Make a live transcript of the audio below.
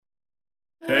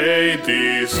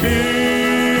ADC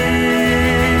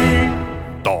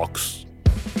Talks.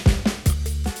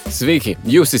 Sveiki,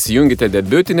 jūs įsijungite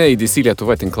debiutinę ADC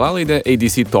Lietuva tinklalaidę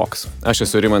ADC Talks. Aš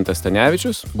esu Rimantas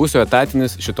Stanevičius, būsiu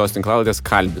etatinis šitos tinklalaidės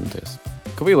kalbintojas.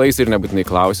 Kvailais ir nebūtinai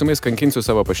klausimais kankinsiu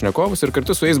savo pašnekovus ir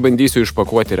kartu su jais bandysiu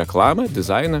išpakuoti reklamą,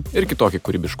 dizainą ir kitokį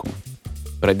kūrybiškumą.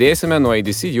 Pradėsime nuo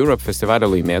ADC Europe festivalio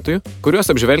laimėtojų, kuriuos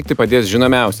apžvelgti padės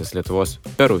žinomiausias Lietuvos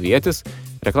peruvietis,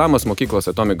 reklamos mokyklos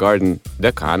Atomic Garden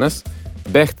dekanas,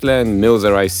 Bechtle Mills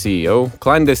CEO,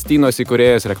 Clandestinos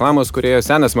įkūrėjas, reklamos kūrėjas,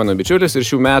 senas mano bičiulis ir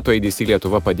šių metų ADC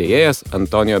Lietuva padėjėjas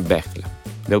Antonijo Bechtle.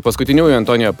 Dėl paskutiniųjų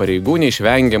Antonijo pareigų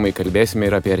neišvengiamai kalbėsime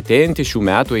ir apie artėjantį šių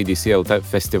metų ADC LT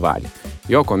festivalį,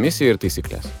 jo komisiją ir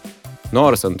taisyklės.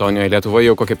 Nors Antonijo Lietuvoje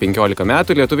jau kokie 15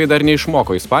 metų, lietuviai dar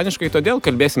neišmoko ispaniškai, todėl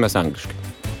kalbėsime angliškai.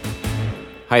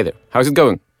 Hi there, how's it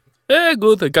going?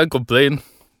 Good, I can't complain.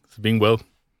 It's been well.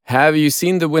 Have you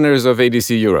seen the winners of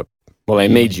ADC Europe? Well, I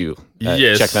made you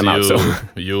check them out. So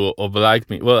you obliged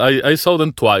me. Well, I saw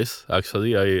them twice,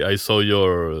 actually. I saw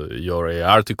your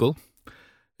article,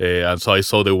 and so I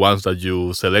saw the ones that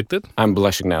you selected. I'm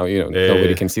blushing now.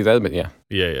 Nobody can see that, but yeah.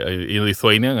 Yeah, in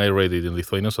Lithuanian. I read it in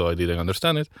Lithuanian, so I didn't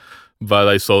understand it. But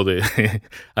I saw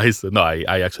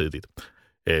I actually did.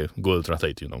 Google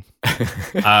Translate,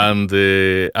 and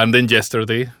then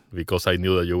yesterday, because I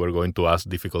knew that you were going to ask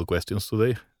difficult questions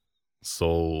today.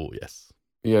 So, yes.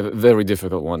 Yeah, very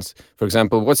difficult ones. For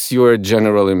example, what's your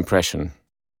general impression?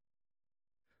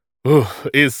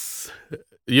 It's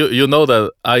you know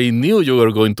that I knew you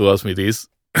were going to ask me this,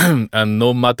 and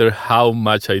no matter how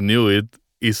much I knew it,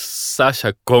 it's such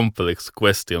a complex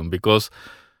question because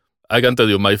I can tell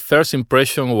you, my first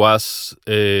impression was,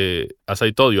 as I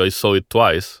told you, I saw it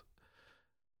twice,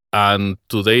 and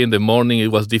today in the morning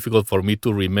it was difficult for me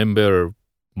to remember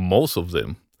most of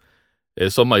them.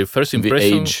 So my first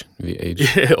impression... The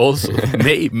age. Yeah, also.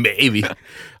 maybe.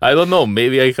 I don't know.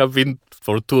 Maybe I have been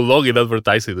for too long in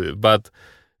advertising. But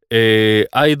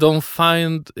I don't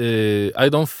find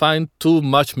too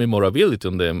much memorability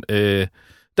on them. There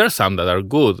are some that are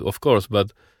good, of course.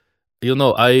 But, I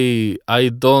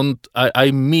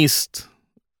missed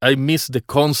the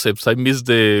concepts. I missed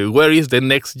where is the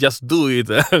next just do it?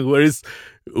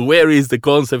 Where is the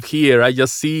concept here? I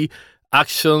just see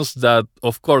actions that,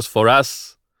 of course, for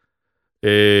us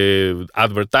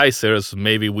advertisers,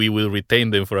 maybe we will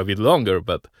retain them for a bit longer,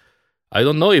 but I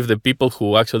don't know if the people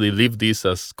who actually live this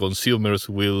as consumers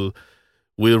will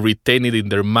retain it in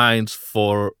their minds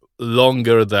for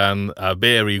longer than a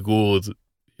very good,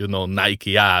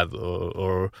 Nike ad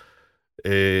or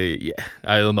I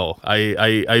don't know.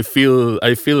 I feel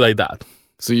like that.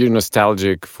 So you're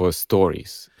nostalgic for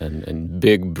stories and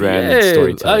big brand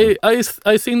storytelling.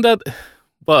 I think that,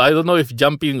 well, I don't know if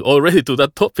jumping already to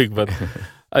that topic, but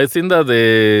I think that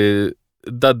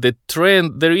the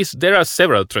trend, there are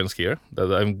several trends here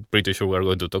that I'm pretty sure we're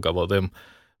going to talk about them.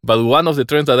 But one of the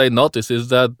trends that I noticed is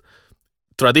that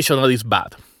traditional is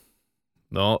bad,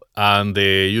 and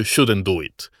you shouldn't do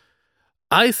it.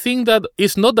 I think that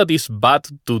it's not that it's bad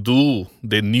to do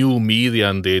the new media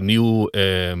and the new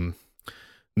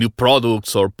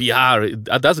products or PR,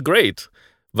 that's great.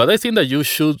 But I think that you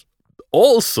should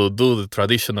also do the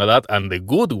traditional ad and the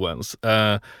good ones.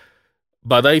 But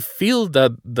I feel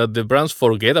that the brands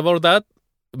forget about that,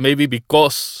 maybe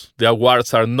because the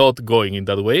awards are not going in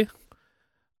that way.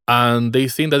 And they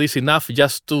think that it's enough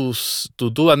just to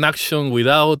do an action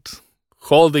without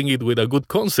holding it with a good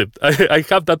concept. I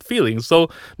have that feeling. So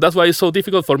that's why it's so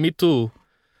difficult for me to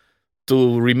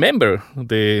remember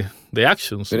the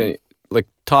actions. Like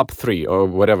top 3 or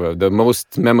whatever, the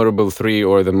most memorable 3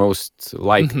 or the most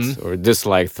liked or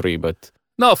disliked 3, but...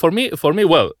 No, for me,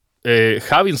 well,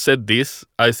 having said this,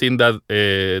 I think that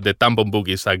the tampon book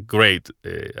is a great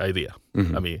idea.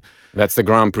 I mean... That's the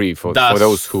Grand Prix for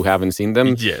those who haven't seen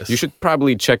them. Yes. You should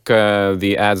probably check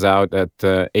the ads out at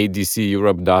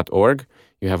adceurope.org.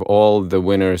 You have all the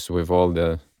winners with all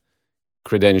the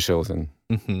credentials and...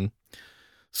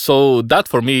 So that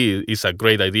for me is a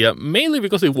great idea, mainly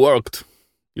because it worked.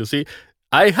 You see,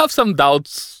 I have some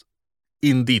doubts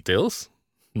in details,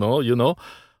 but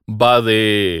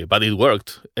it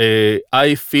worked.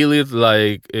 I feel it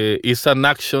like it's an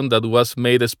action that was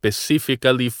made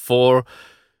specifically for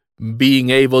being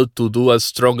able to do a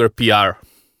stronger PR,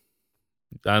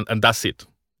 and that's it.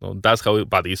 That's how.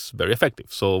 But it's very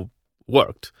effective, so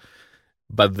worked.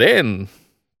 But then,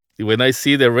 when I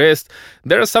see the rest,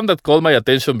 there are some that call my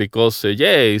attention because,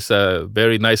 it's a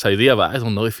very nice idea, but I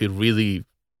don't know if it really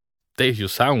takes you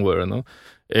somewhere,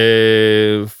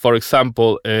 For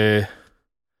example, the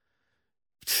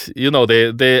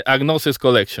Agnosis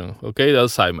collection, okay, the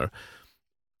Alzheimer.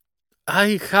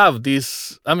 I have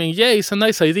this. I mean, yeah, it's a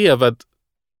nice idea, but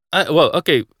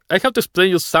okay. I have to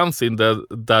explain you something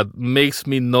that makes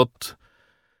me not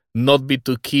be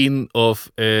too keen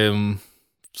of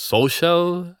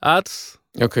social ads.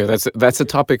 Okay, that's a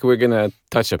topic we're gonna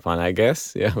touch upon, I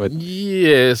guess. Yeah, but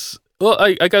Yes. Well,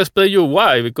 I can explain you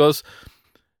why, because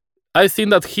I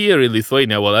think that here in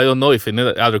Lithuania, well, I don't know if in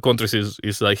other countries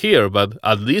is like here, but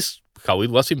at least how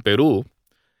it was in Peru,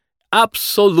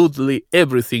 absolutely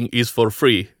everything is for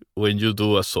free when you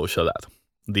do a social ad.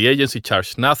 The agency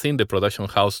charged nothing, the production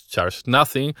house charged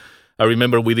nothing. I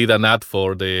remember we did an ad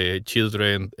for the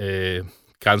Children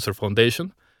Cancer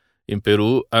Foundation in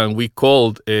Peru, and we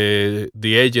called the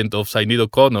agent of Sinead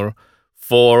O'Connor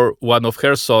for one of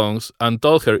her songs and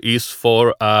told her it's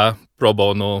for a pro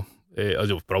bono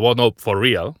for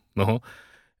real, no?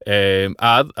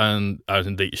 Ad, and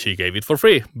she gave it for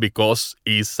free because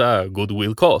it's a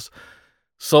goodwill cause.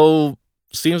 So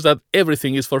seems that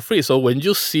everything is for free. So when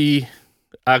you see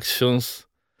actions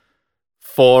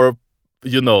for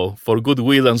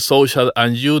goodwill and social,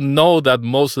 and you know that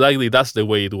most likely that's the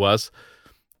way it was,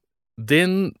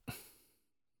 then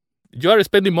you are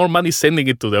spending more money sending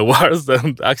it to the wars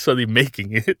than actually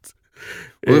making it.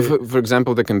 Well, for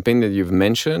example, the campaign that you've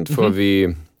mentioned for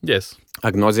the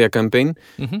Agnosia campaign,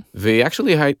 they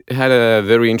actually had a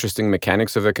very interesting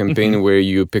mechanics of the campaign where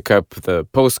you pick up the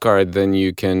postcard, then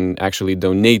you can actually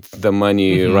donate the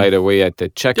money right away at the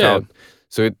checkout. Yeah.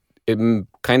 So it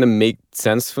kind of made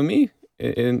sense for me.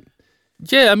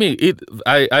 Yeah, I mean,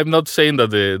 I'm not saying that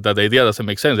the idea doesn't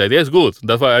make sense. The idea is good.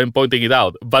 That's why I'm pointing it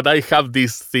out. But I have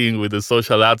this thing with the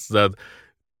social ads that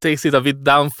takes it a bit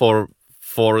down for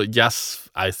just,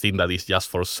 I think that it's just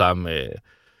for some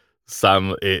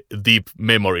deep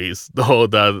memories, though,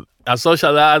 that a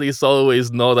social ad is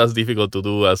always not as difficult to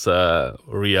do as a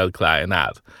real client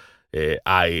ad.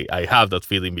 I have that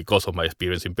feeling because of my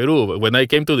experience in Peru. But when I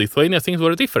came to Lithuania, things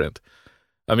were different.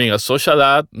 I mean, a social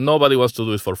ad, nobody wants to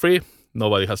do it for free.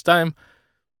 Nobody has time.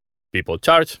 People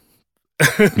charge.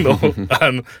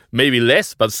 And maybe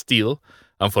less, but still.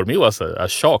 And for me, it was a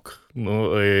shock.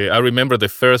 I remember the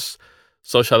first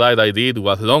social ad I did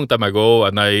was a long time ago,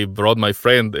 and I brought my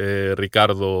friend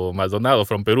Ricardo Maldonado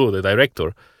from Peru, the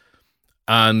director.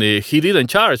 And he didn't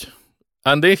charge.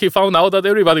 And then he found out that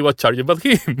everybody was charging but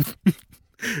him.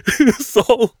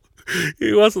 So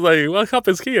it was like, what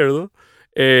happens here? No?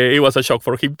 It was a shock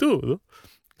for him too. No?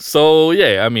 So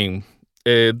yeah, I mean,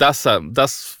 that's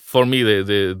for me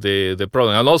the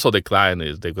problem. And also the client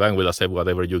will accept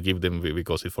whatever you give them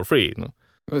because it's for free. No?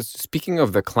 Well, speaking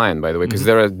of the client, by the way, because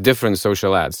there are different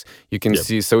social ads. You can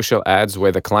see social ads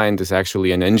where the client is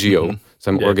actually an NGO,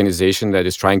 some organization that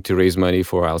is trying to raise money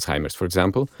for Alzheimer's, for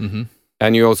example.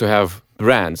 And you also have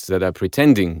brands that are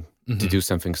pretending to do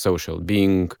something social,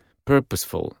 being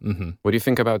purposeful. What do you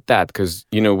think about that? Because,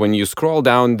 when you scroll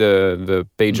down the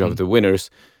page of the winners,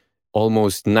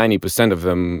 almost 90% of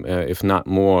them, if not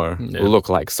more, look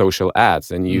like social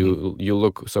ads. And you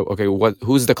look, so, okay,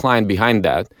 who's the client behind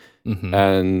that?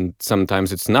 And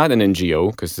sometimes it's not an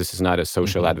NGO, because this is not a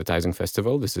social advertising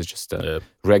festival. This is just a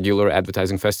regular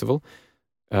advertising festival.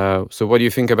 So what do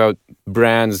you think about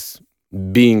brands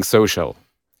being social?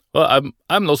 Well,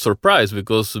 I'm not surprised,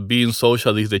 because being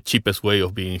social is the cheapest way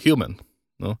of being human.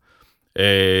 No?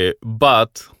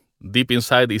 But deep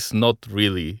inside, it's not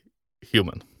really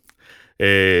human.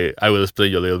 I will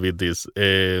explain you a little bit this.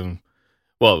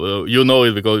 Well, you know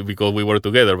it because we work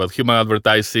together. But human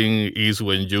advertising is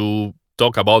when you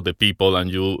talk about the people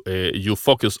and you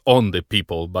focus on the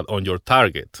people, but on your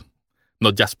target,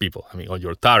 not just people. I mean, on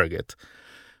your target.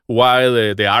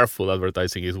 While the artful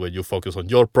advertising is when you focus on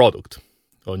your product,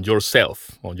 on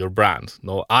yourself, on your brand.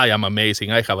 No, I am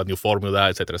amazing. I have a new formula,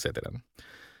 etc., etc.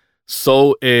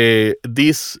 So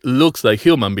this looks like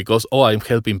human because I'm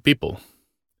helping people.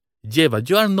 Yeah, but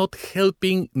you are not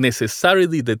helping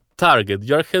necessarily the target.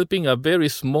 You are helping a very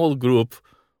small group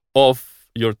of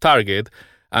your target,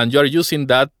 and you are using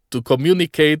that to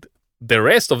communicate the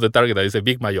rest of the target, that is a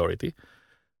big majority,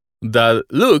 that,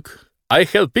 look, I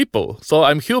help people, so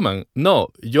I'm human. No,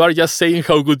 you are just saying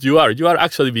how good you are. You are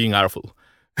actually being artful.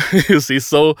 You see,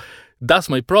 so that's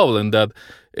my problem, that,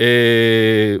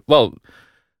 the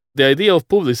idea of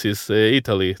Publicis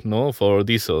Italy, for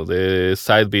Diesel, the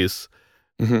side biz,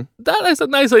 that is a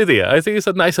nice idea. I think it's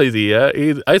a nice idea.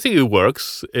 I think it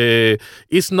works.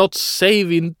 It's not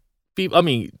saving people. I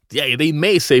mean, yeah, they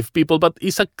may save people, but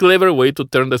it's a clever way to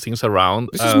turn the things around.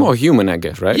 This is more human, I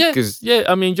guess, right? Yeah,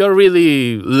 I mean, you're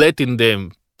really letting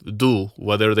them do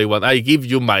whatever they want. I give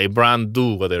you my brand,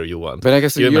 do whatever you want. But I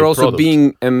guess Even you're my also product.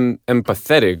 being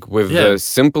empathetic with Yeah. the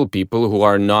simple people who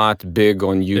are not big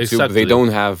on YouTube. Exactly. They don't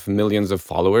have millions of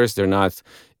followers. They're not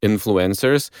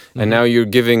influencers. And Mm-hmm. now you're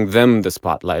giving them the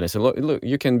spotlight. I said, look,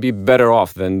 you can be better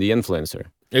off than the influencer.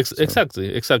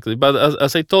 Exactly. But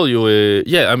as I told you,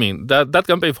 I mean, that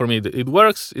campaign for me, it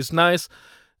works, it's nice.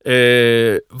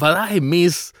 But I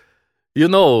miss,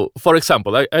 for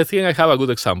example, I think I have a good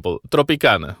example.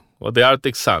 Tropicana, or the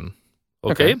Arctic Sun.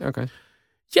 Okay?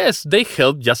 Yes, they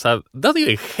helped not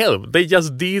even help. They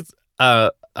just did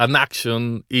an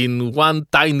action in one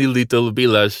tiny little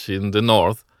village in the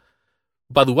north.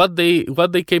 But what they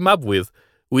came up with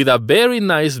a very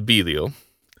nice video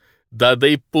that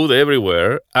they put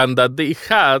everywhere, and that they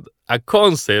had a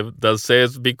concept that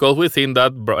says, because we think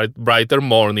that brighter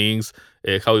mornings,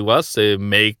 how it was,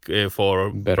 make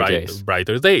for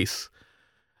brighter days.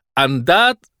 And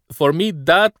that, for me,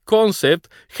 that concept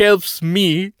helps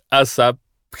me as a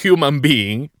human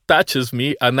being, touches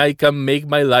me, and I can make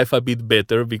my life a bit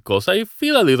better because I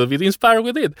feel a little bit inspired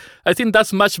with it. I think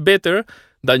that's much better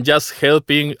than just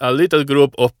helping a little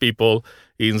group of people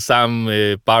in some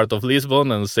part of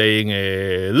Lisbon and saying,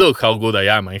 look how good I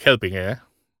am, I'm helping. I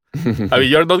mean,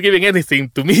 you're not giving anything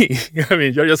to me. I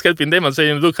mean, you're just helping them and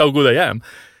saying, look how good I am.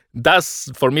 That's,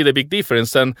 for me, the big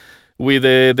difference. And with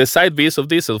the side Bs of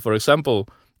Diesel, for example,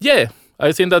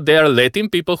 I think that they are letting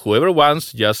people, whoever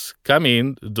wants, just come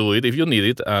in, do it if you need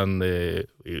it, and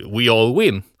we all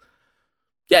win.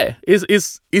 Yeah,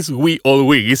 it's we all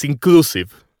win. It's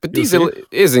inclusive. But Diesel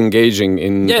is engaging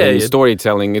in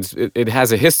storytelling. It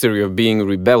has a history of being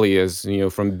rebellious,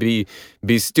 from be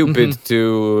stupid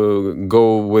to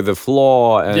go with the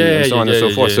flaw and so on and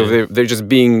so forth. So they're just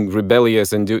being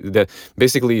rebellious and doing the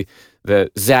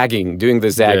zagging.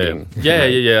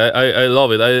 I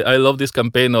love it. I love this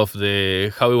campaign of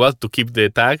how it was to keep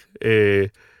the tag,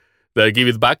 that give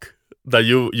it back. That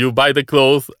you buy the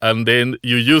clothes and then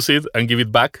you use it and give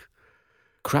it back.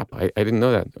 Crap, I didn't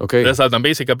know that. Okay. That's an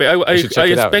amazing campaign. I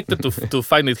expected to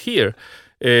find it here.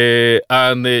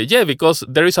 Because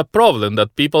there is a problem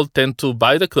that people tend to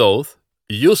buy the clothes,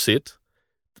 use it,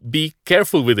 be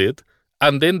careful with it,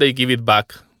 and then they give it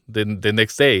back the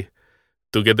next day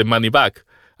to get the money back.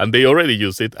 And they already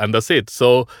use it, and that's it.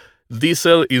 So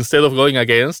Diesel, instead of going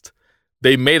against,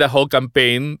 they made a whole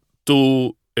campaign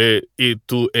to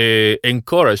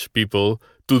encourage people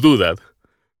to do that.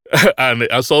 and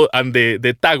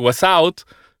the tag was out,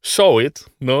 show it,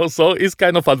 so it's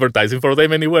kind of advertising for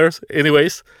them anyways,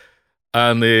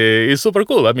 and it's super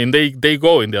cool. I mean, they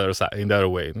go in the other side, in the other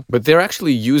way. But they're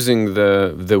actually using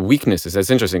the weaknesses. That's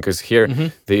interesting because here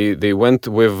they went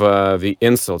with the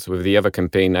insults with the Eva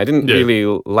campaign. I didn't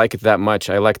really like it that much.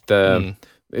 I liked the.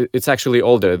 It's actually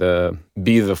older. The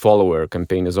Be the Follower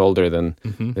campaign is older than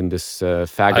this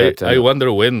faggot. I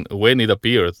wonder when it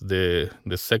appeared, the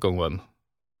second one.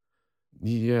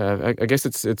 Yeah, I guess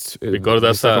it's because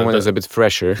the second one is a bit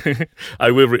fresher. I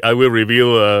will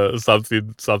reveal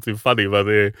something funny, but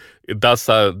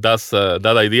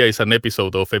that idea is an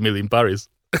episode of Emily in Paris.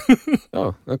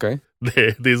 Oh, okay.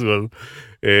 This one,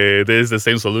 there is the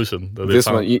same solution. This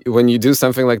one, when you do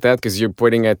something like that, because you're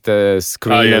pointing at the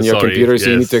screen on your computer, so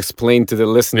you need to explain to the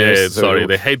listeners.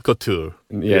 The hate couture.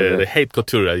 The hate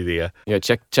couture idea. Yeah,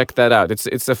 check that out.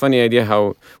 It's a funny idea.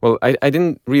 How well I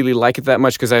didn't really like it that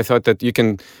much because I thought that you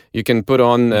can put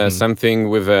on something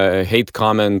with a hate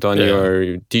comment on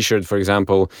your T-shirt, for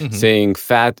example, saying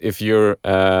 "fat" if you're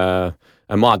a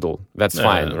model. That's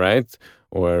fine, right?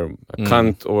 Or a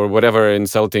cunt, or whatever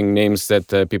insulting names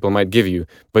that people might give you.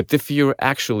 But if you're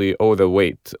actually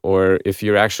overweight, or if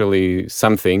you're actually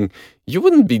something, you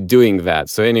wouldn't be doing that.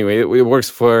 So anyway, it works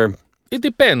for... It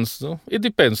depends. It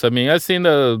depends. I mean, I think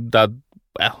that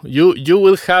you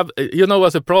will have...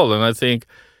 what's the problem? I think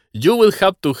you will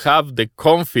have to have the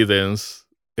confidence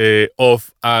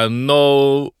of a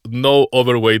no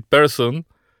overweight person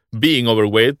being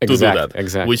overweight to do that.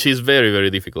 Exactly. Which is very, very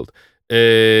difficult.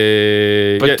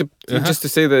 Just to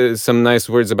say some nice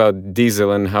words about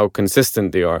Diesel and how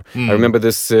consistent they are. I remember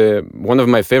this. One of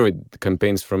my favorite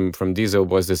campaigns from Diesel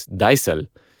was this Diesel,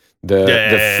 the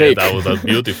fake. That was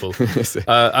beautiful.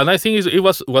 And I think it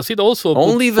was it also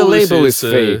only the label is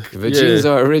fake. The jeans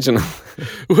are original.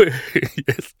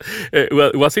 Yes.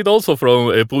 Well, was it also from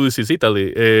Publicis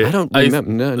Italy? I don't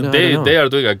remember. No, they are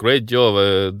doing a great job.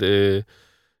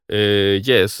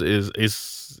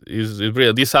 Is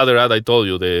brilliant. This other ad I told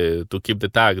you, to keep the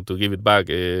tag, to give it back,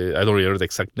 I don't remember the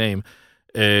exact name,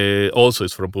 also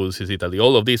is from Publicis Italy.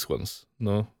 All of these ones,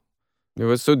 no?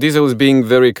 So Diesel is being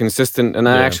very consistent, and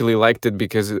I actually liked it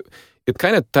because it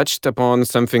kind of touched upon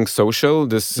something social,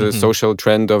 this social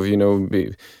trend of,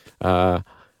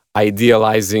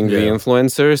 idealizing the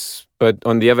influencers. But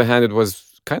on the other hand, it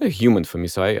was kind of human for me.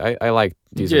 So I like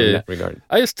Diesel in that regard.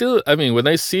 When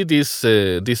I see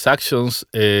these actions,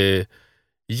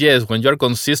 yes, when you are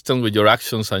consistent with your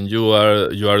actions and you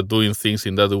are doing things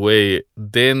in that way,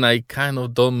 then I kind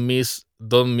of don't miss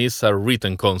a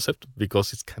written concept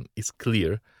because it's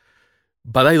clear.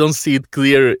 But I don't see it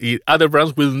clear. Other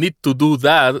brands will need to do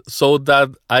that so that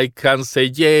I can say,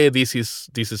 yeah, this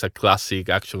is a classic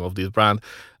action of this brand.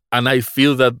 And I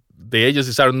feel that the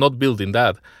agencies are not building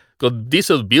that. Because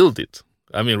Diesel built it.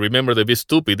 I mean, remember the Be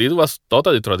Stupid? It was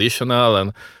totally traditional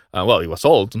and it was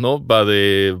old, no? But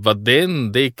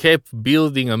then they kept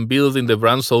building and building the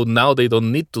brand, so now they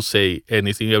don't need to say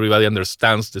anything. Everybody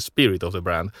understands the spirit of the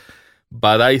brand.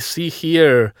 But I see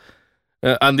here,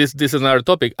 and this is another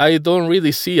topic, I don't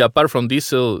really see, apart from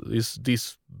Diesel,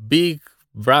 these big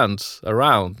brands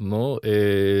around, no?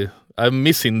 I'm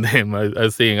missing them, I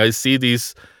think. I see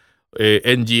these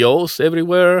NGOs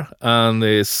everywhere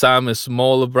and some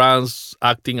small brands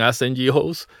acting as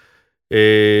NGOs.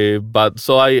 But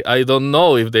so I don't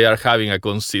know if they are having a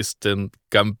consistent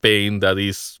campaign that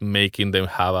is making them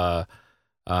have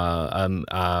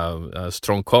a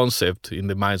strong concept in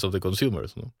the minds of the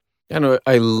consumers. No? Yeah, no,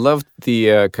 I loved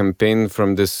the campaign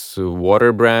from this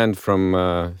water brand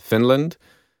from Finland.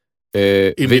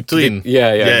 Between.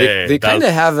 They kind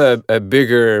of have a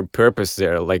bigger purpose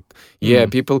there. Like,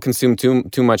 people consume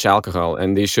too much alcohol,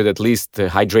 and they should at least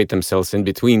hydrate themselves in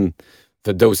between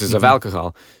the doses of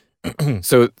alcohol.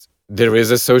 So there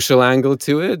is a social angle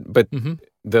to it, but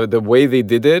the way they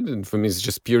did it, for me, is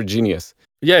just pure genius.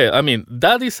 Yeah, I mean,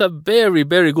 that is a very,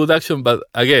 very good action. But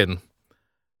again,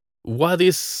 what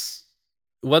is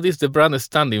the brand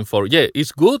standing for? Yeah,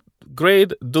 it's good,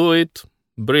 great, do it,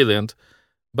 brilliant.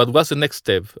 But what's the next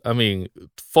step? I mean,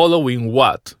 following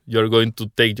what you're going to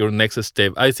take your next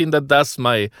step. I think that's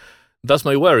my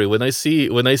worry. When I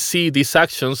see these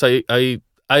actions, I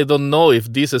don't know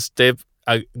if this step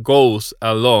goes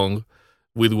along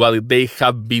with what they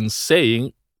have been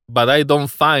saying, but I don't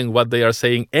find what they are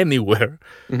saying anywhere.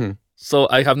 Mm-hmm. So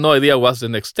I have no idea what's the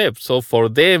next step. So for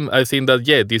them, I think that,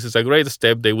 this is a great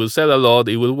step. They will sell a lot.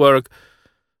 It will work.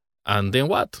 And then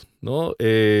what? No,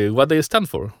 what they stand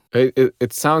for?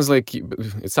 It sounds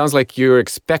like you're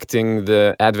expecting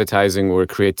the advertising or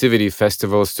creativity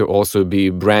festivals to also be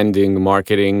branding,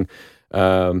 marketing,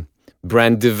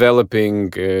 brand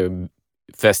developing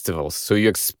festivals. So you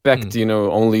expect,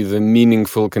 only the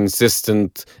meaningful,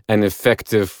 consistent, and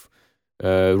effective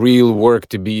real work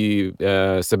to be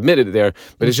submitted there.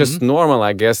 But it's just normal,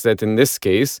 I guess, that in this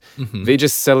case, they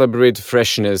just celebrate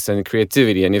freshness and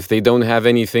creativity. And if they don't have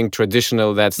anything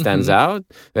traditional that stands out,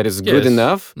 that is good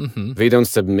enough, they don't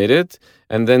submit it.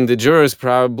 And then the jurors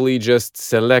probably just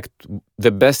select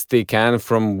the best they can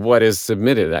from what is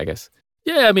submitted, I guess.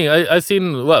 Yeah, I mean, I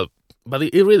think, but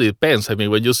it really depends. I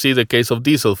mean, when you see the case of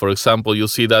Diesel, for example, you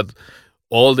see that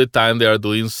all the time they are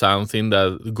doing something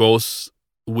that goes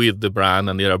with the brand,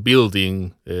 and they are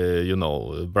building,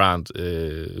 brand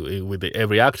with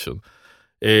every action.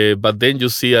 But then you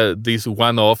see these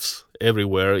one-offs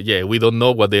everywhere. Yeah, we don't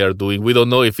know what they are doing. We don't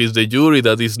know if it's the jury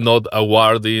that is not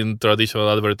awarding traditional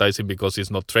advertising because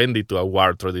it's not trendy to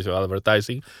award traditional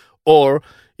advertising, or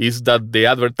is that the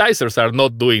advertisers are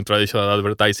not doing traditional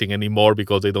advertising anymore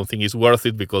because they don't think it's worth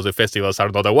it because the festivals are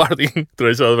not awarding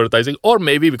traditional advertising, or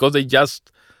maybe because they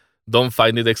just don't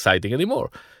find it exciting anymore.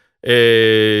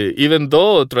 Even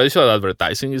though traditional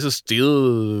advertising is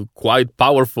still quite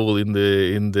powerful in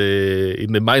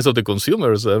the minds of the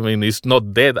consumers, I mean, it's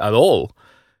not dead at all.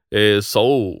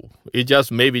 So it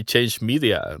just maybe changed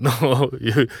media. No,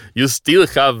 you still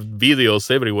have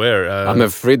videos everywhere. I'm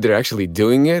afraid they're actually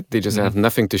doing it. They just have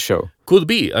nothing to show. Could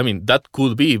be. I mean, that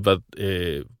could be, but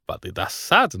that's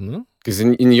sad, no? Because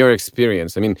in your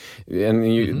experience, I mean,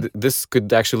 and this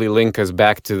could actually link us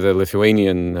back to the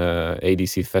Lithuanian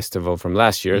ADC festival from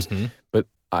last year's. But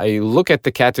I look at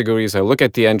the categories, I look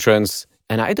at the entrance,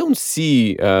 and I don't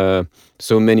see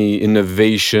so many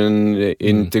innovation,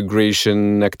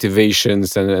 integration,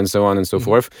 activations, and so on and so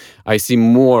forth. I see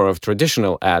more of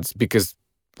traditional ads because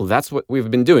that's what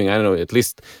we've been doing. I don't know, at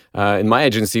least in my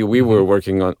agency, we were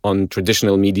working on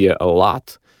traditional media a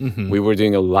lot. We were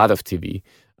doing a lot of TV.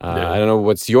 I don't know,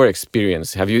 what's your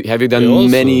experience? Have you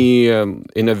done many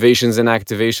innovations and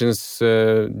activations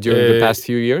during the past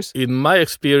few years? In my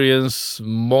experience,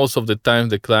 most of the time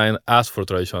the client asks for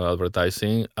traditional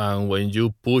advertising, and when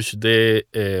you push the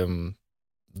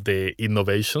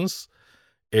innovations,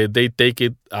 they take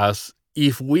it as,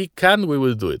 if we can, we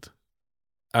will do it,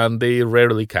 and they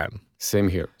rarely can. Same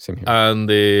here. And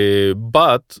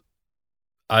but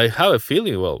I have a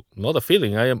feeling, well, not a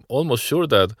feeling, I am almost sure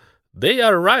that they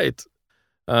are right.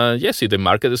 Yes, if the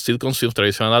market still consumes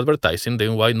traditional advertising,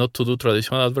 then why not to do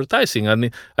traditional advertising?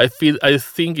 And I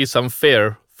think it's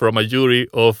unfair from a jury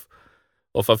of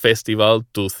a festival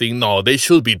to think, no, they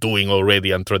should be doing already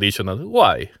untraditional.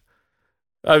 Why?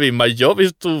 I mean, my job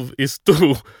is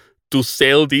to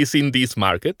sell this in this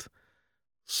market.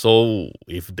 So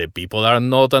if the people are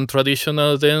not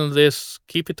untraditional, then let's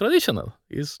keep it traditional.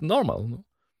 It's normal. No?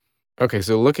 Okay,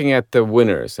 so looking at the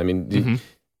winners, I mean,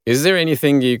 is there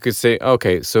anything you could say,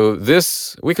 okay, so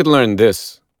we could learn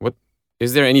this.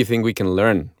 Is there anything we can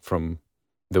learn from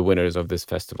the winners of this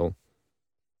festival?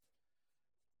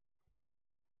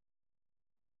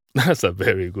 That's a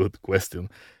very good question.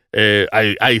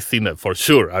 I think that for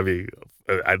sure. I mean,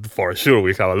 for sure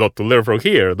we have a lot to learn from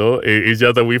here. No, it's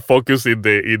just that we focus in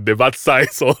the bad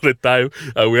sides all the time,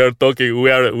 and we are talking.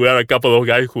 We are a couple of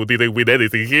guys who didn't win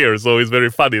anything here, so it's very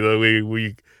funny that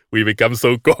we become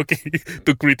so cocky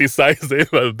to criticize them,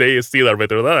 but they still are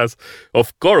better than us.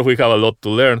 Of course, we have a lot to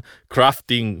learn.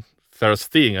 Crafting,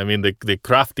 first thing. I mean, the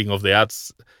crafting of the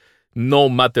ads, no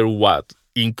matter what,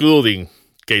 including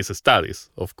case studies,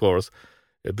 of course,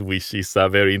 which is a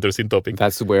very interesting topic.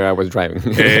 That's where I was driving.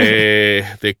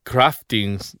 The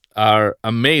craftings are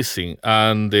amazing,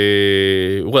 and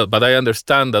but I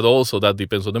understand that also that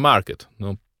depends on the market.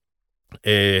 No,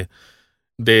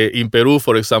 in Peru,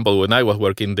 for example, when I was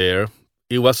working there,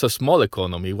 it was a small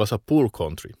economy. It was a poor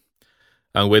country,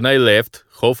 and when I left,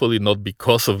 hopefully not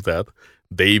because of that,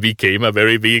 they became a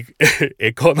very big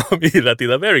economy in Latin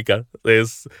America.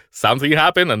 There's something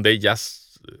happened, and they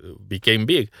just became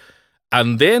big.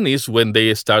 And then is when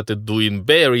they started doing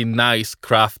very nice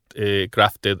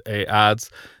crafted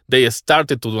ads. They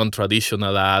started to do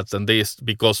traditional ads, and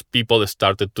because people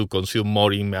started to consume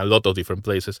more in a lot of different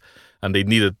places, and they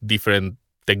needed different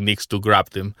techniques to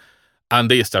grab them,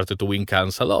 and they started to win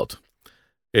cans a lot.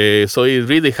 So it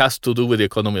really has to do with the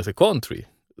economy of the country.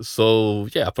 So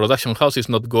yeah, a production house is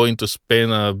not going to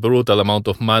spend a brutal amount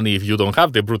of money if you don't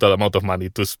have the brutal amount of money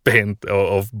to spend,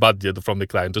 of budget from the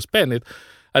client to spend it.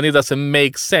 And it doesn't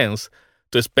make sense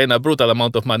to spend a brutal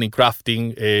amount of money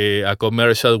crafting a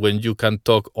commercial when you can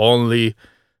talk only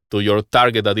to your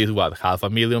target, that is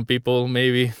 500,000 people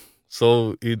maybe.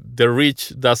 So the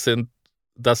reach doesn't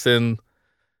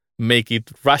make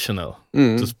it rational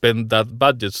to spend that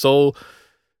budget. So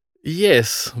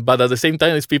yes, but at the same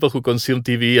time, it's people who consume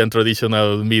TV and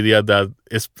traditional media that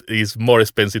is more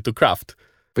expensive to craft.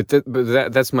 But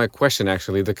that's my question,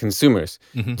 actually, the consumers.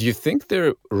 Mm-hmm. Do you think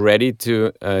they're ready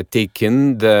to take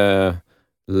in the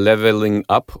leveling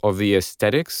up of the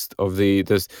aesthetics of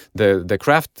the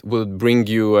craft will bring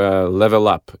you a level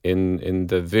up in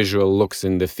the visual looks,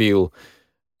 in the feel.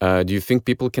 Do you think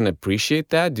people can appreciate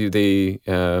that? Do they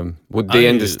would they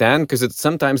understand? Because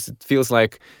sometimes it feels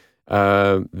like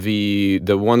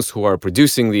the ones who are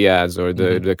producing the ads or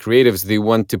the creatives, they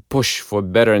want to push for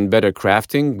better and better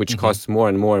crafting, which costs more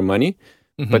and more money.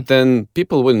 But then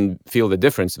people wouldn't feel the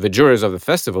difference. The jurors of the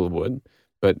festival would,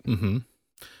 but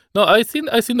no, I think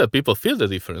that people feel the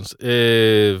difference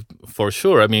for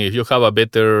sure. I mean, if you have a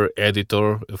better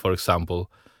editor, for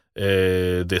example,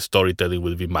 the storytelling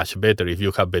will be much better. If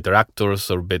you have better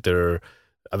actors or a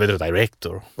better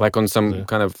director, like on some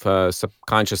kind of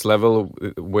subconscious level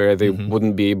where they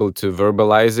wouldn't be able to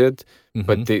verbalize it,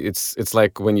 but it's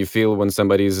like when you feel when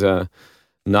somebody's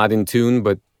not in tune.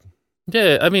 But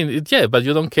yeah, I mean, but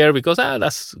you don't care because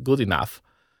that's good enough.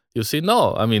 You see,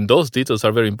 no, I mean, those details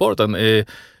are very important.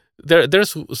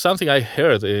 There's something I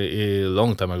heard a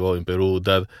long time ago in Peru,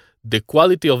 that the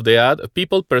quality of the ad,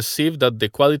 people perceive that the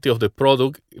quality of the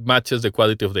product matches the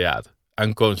quality of the ad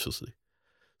unconsciously.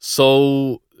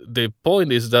 So the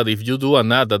point is that if you do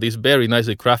an ad that is very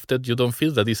nicely crafted, you don't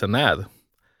feel that it's an ad.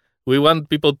 We want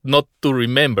people not to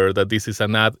remember that this is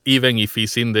an ad, even if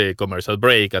it's in the commercial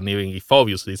break and even if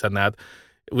obviously it's an ad.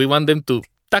 We want them to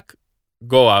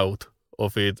go out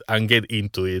of it and get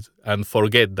into it and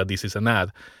forget that this is an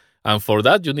ad. And for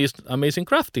that, you need amazing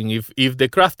crafting. If the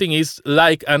crafting is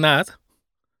like an ad,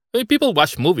 people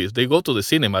watch movies. They go to the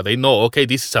cinema. They know, okay,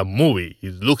 this is a movie.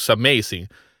 It looks amazing.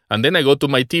 And then I go to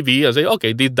my TV and say,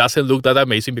 okay, this doesn't look that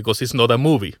amazing because it's not a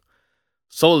movie.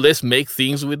 So let's make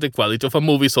things with the quality of a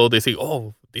movie. So they say,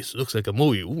 oh, this looks like a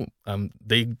movie. Ooh.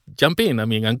 They jump in,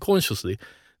 unconsciously.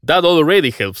 That already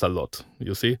helps a lot,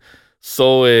 you see.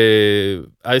 So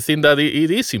I think that it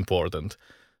is important.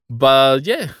 But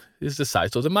yeah, it's the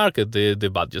size of the market. The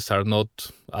budgets are not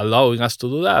allowing us to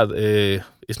do that.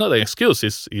 it's not an excuse.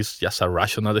 It's just a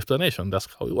rational explanation. That's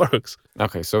how it works.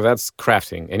 Okay, so that's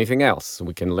crafting. Anything else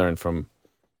we can learn from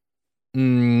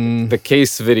the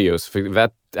case videos?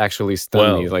 That actually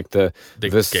stunned me. Like the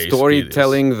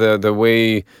storytelling, the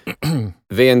way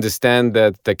they understand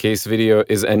that the case video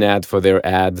is an ad for their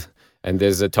ad, and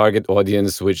there's a target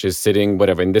audience which is sitting,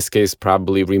 whatever, in this case,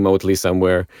 probably remotely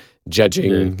somewhere,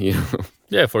 judging.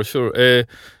 Yeah, for sure.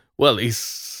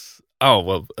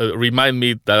 Remind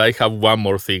me that I have one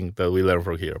more thing that we learn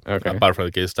from here, apart from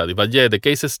the case study. But yeah, the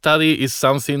case study is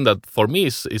something that for me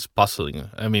is puzzling.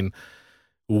 I mean,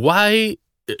 why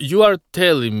you are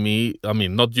telling me? I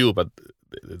mean, not you, but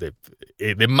the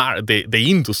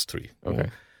industry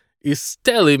is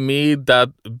telling me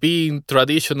that being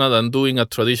traditional and doing a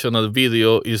traditional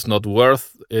video is not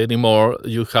worth anymore.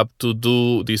 You have to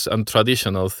do these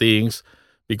untraditional things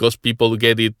because people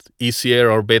get it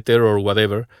easier or better or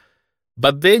whatever.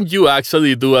 But then you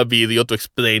actually do a video to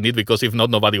explain it, because if not,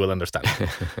 nobody will understand.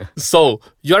 So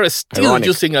you are still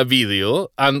using a video.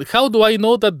 And how do I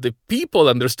know that the people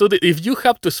understood it? If you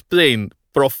have to explain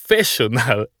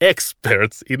professional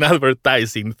experts in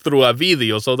advertising through a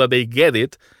video so that they get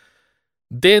it,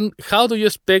 then how do you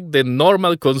expect the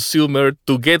normal consumer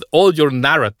to get all your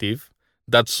narrative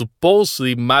that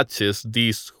supposedly matches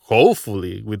this,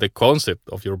 hopefully, with the concept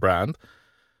of your brand?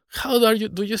 How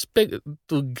do you expect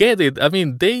to get it? I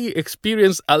mean, they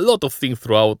experience a lot of things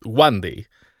throughout one day.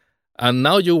 And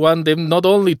now you want them not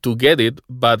only to get it,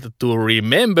 but to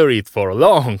remember it for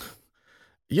long.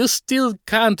 You still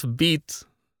can't beat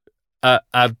a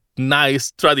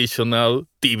nice traditional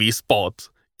TV spot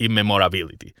in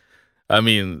memorability. I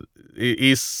mean,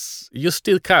 you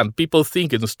still can't. People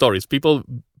think in stories. People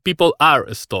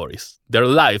are stories. Their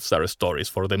lives are stories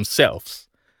for themselves.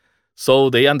 So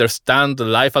they understand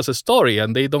life as a story,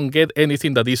 and they don't get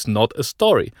anything that is not a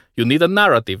story. You need a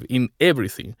narrative in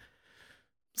everything.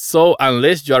 So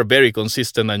unless you are very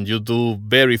consistent and you do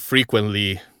very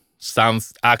frequently some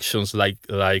actions like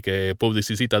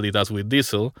Publicis Italy does with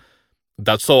Diesel,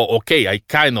 that's so okay. I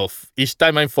kind of, each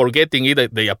time I'm forgetting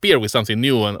it, they appear with something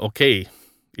new, and okay,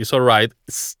 it's all right.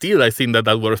 Still, I think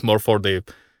that works more for the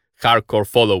hardcore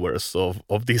followers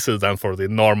of Diesel than for the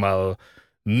normal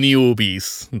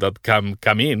newbies that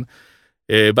come in.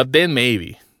 But then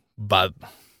maybe. But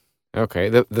okay,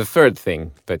 the third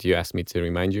thing that you asked me to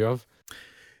remind you of?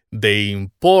 The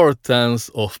importance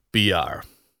of PR.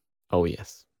 Oh,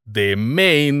 yes. The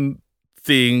main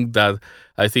thing that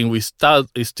I think we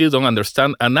still don't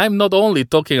understand, and I'm not only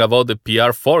talking about the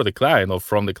PR for the client or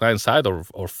from the client side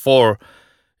or for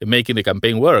making the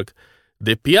campaign work,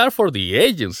 the PR for the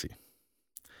agency.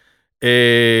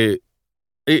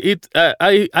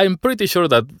 I'm pretty sure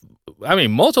that, I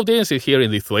mean, most of the agencies here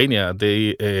in Lithuania,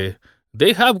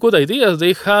 they have good ideas.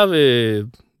 They have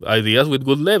ideas with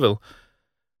good level,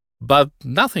 but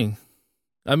nothing.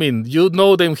 I mean, you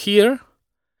know them here,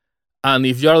 and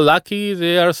if you're lucky,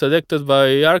 they are selected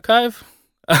by Archive,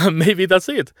 and maybe that's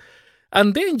it.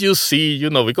 And then you see,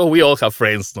 because we all have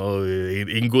friends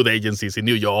in good agencies in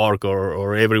New York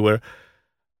or everywhere,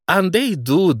 and they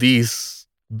do these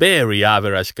very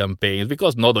average campaigns,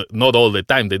 because not all the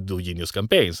time they do genius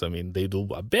campaigns. I mean, they do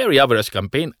a very average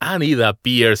campaign, and it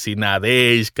appears in Ad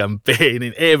Age campaign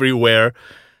in everywhere.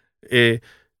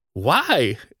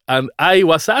 Why? And I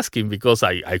was asking, because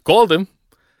I called them,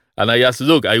 and I asked,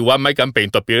 look, I want my campaign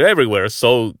to appear everywhere,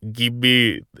 so give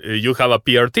me, you have a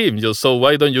PR team, so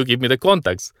why don't you give me the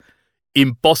contacts?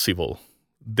 Impossible.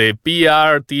 The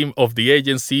PR team of the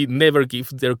agency never gives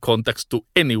their contacts to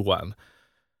anyone.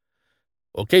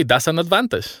 Okay, that's an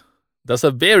advantage. That's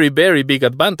a very, very big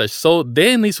advantage. So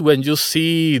then is when you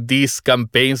see these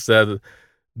campaigns that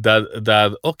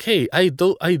okay, I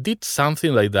did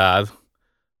something like that,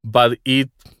 but it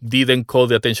didn't call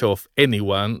the attention of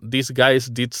anyone. These guys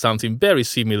did something very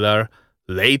similar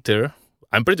later.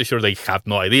 I'm pretty sure they have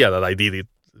no idea that I did it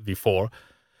before.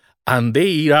 And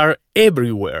they are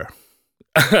everywhere.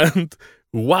 And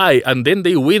why? And then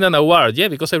they win an award. Yeah,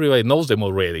 because everybody knows them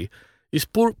already. It's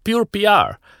pure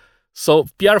PR. So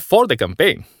PR for the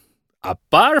campaign.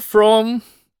 Apart from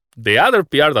the other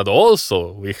PR that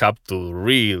also we have to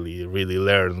really, really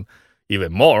learn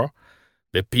even more,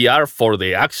 the PR for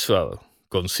the actual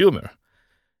consumer.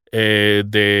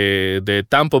 The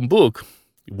tampon book,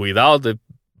 without the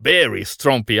very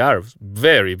strong PR,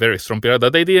 very, very strong PR,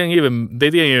 that they didn't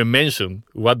even mention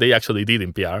what they actually did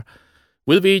in PR,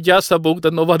 will be just a book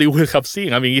that nobody will have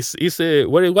seen. I mean, it's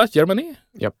where it was, Germany?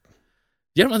 Yep.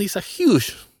 Germany is a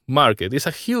huge market. It's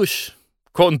a huge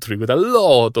country with a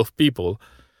lot of people.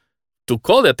 To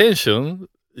call the attention,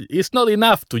 it's not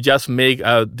enough to just make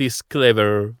this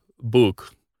clever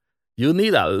book. You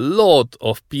need a lot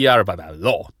of PR, but a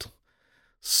lot.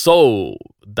 So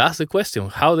that's the question.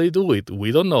 How they do it,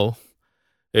 we don't know.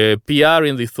 PR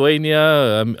in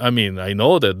Lithuania, I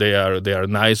know that they are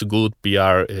nice, good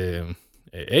PR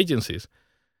agencies,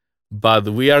 but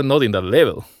we are not in that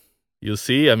level. You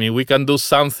see, we can do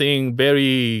something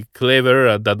very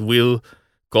clever that will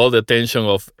call the attention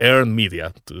of earned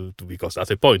media, because that's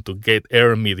the point, to get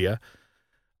earned media.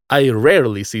 I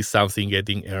rarely see something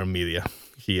getting earned media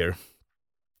here.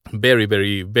 Very,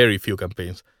 very, very few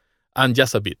campaigns, and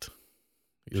just a bit.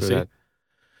 You see?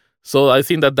 So I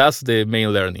think that's the main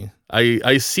learning.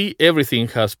 I see everything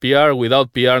has PR.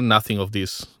 Without PR, nothing of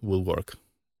this will work.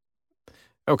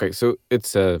 Okay, so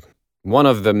it's one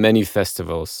of the many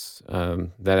festivals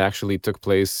that actually took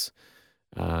place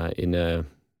in a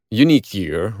unique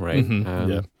year, right?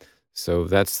 Yeah. So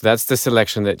that's the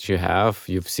selection that you have.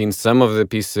 You've seen some of the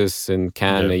pieces in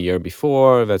Cannes a year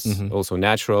before. That's also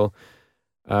natural.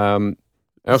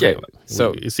 Okay,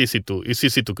 so it's easy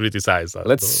to criticize that.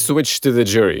 Let's switch to the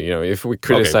jury. If we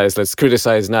criticize, let's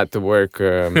criticize not the work.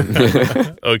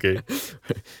 Okay.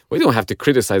 We don't have to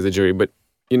criticize the jury, but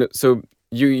so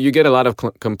you get a lot of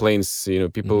complaints.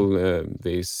 People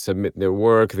they submit their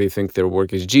work, they think their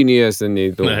work is genius, and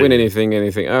they don't win anything.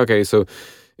 Okay, so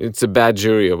it's a bad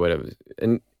jury or whatever.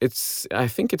 And I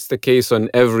think it's the case on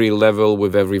every level,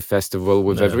 with every festival,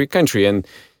 with every country. And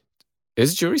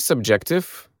is jury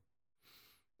subjective?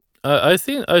 I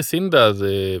think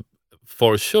that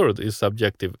for sure it's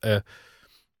subjective.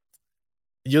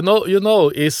 We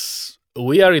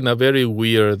are in a very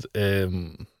weird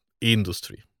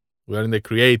industry. We are in the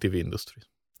creative industry.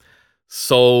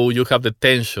 So you have the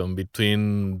tension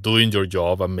between doing your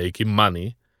job and making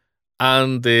money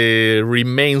and the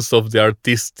remains of the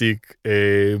artistic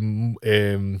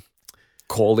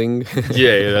calling.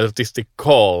 Artistic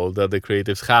call that the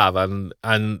creatives have,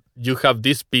 and you have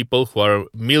these people who are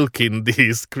milking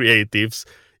these creatives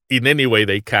in any way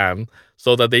they can,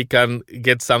 so that they can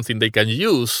get something they can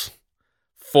use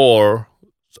for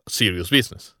serious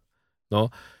business.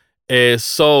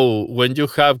 So when you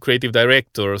have creative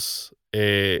directors,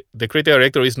 the creative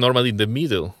director is normally in the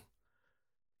middle,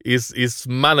 is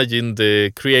managing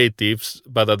the creatives,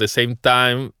 but at the same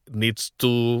time needs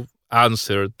to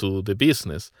answer to the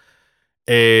business.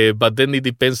 But then it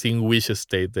depends in which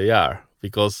state they are,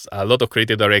 because a lot of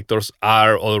creative directors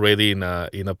are already in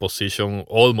a position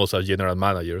almost as general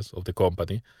managers of the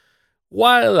company,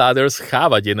 while others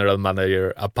have a general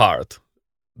manager apart,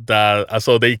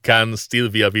 so they can still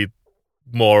be a bit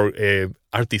more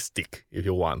artistic, if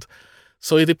you want.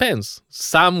 So it depends.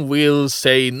 Some will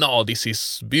say, no, this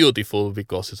is beautiful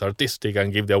because it's artistic,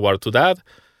 and give the award to that.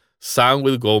 Some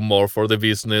will go more for the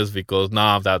business because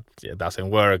that doesn't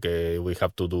work. We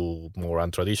have to do more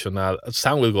untraditional.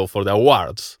 Some will go for the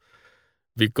awards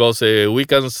because we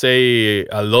can say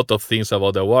a lot of things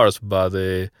about the awards, but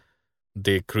the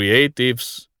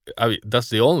creatives, that's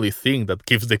the only thing that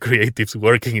keeps the creatives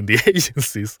working in the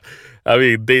agencies.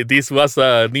 This was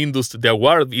an industry. The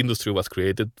award industry was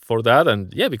created for that,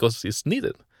 and because it's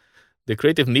needed. The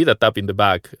creative need a tap in the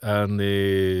back, and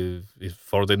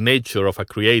for the nature of a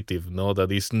creative,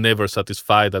 that is never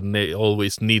satisfied and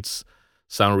always needs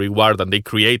some reward, and they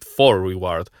create for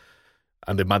reward,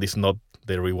 and the money is not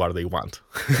the reward they want.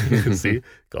 See,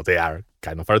 because they are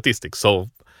kind of artistic.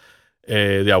 So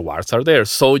the awards are there.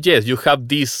 So yes, you have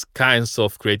these kinds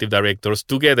of creative directors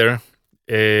together.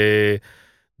 There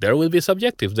will be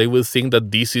subjective. They will think that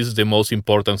this is the most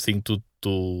important thing to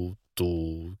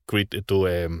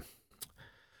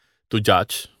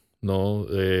judge.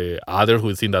 Others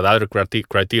will think that other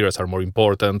criteria are more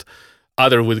important.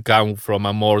 Others will come from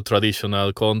a more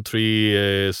traditional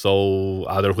country, so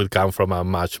others will come from a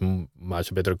much,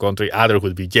 much better country. Others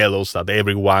will be jealous at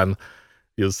everyone,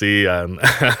 you see, and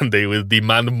they will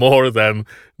demand more than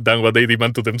what they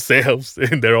demand to themselves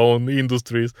in their own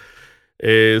industries.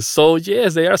 So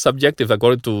yes, they are subjective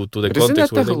according to the but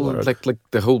context where they work. Like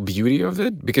the whole beauty of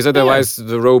it, because otherwise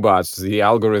the robots, the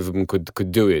algorithm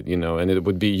could do it, and it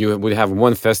would be, you would have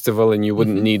one festival and you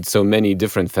wouldn't need so many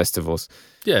different festivals.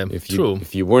 Yeah, true.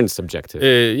 If you weren't subjective.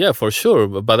 Yeah, for sure.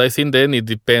 But I think then it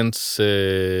depends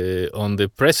on the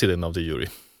president of the jury.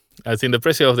 I think the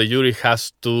president of the jury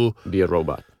has to be a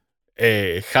robot.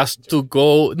 Has to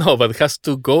go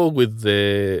with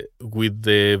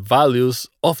the values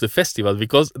of the festival,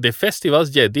 because the festivals,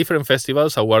 different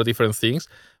festivals award different things,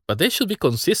 but they should be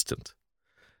consistent.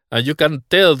 And you can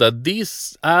tell that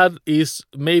this ad is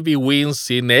maybe wins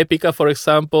in Epica, for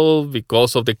example,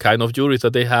 because of the kind of juries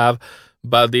that they have,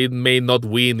 but it may not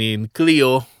win in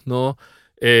Clio,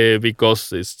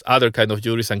 because it's other kind of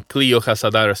juries, and Clio has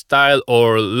another style,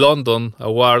 or London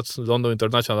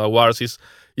International Awards is,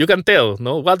 you can tell,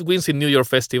 no, what wins in New York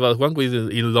Festival, what wins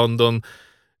in London.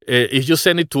 If you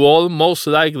send it to all, most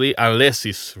likely, unless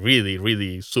it's really,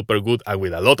 really super good and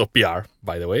with a lot of PR,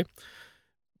 by the way,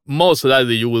 most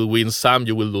likely you will win some,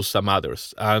 you will lose some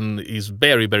others. And it's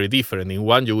very, very different. In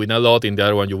one, you win a lot. In the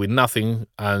other one, you win nothing.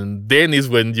 And then is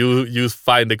when you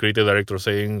find the creative director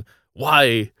saying,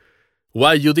 why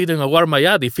you didn't award my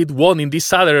ad if it won in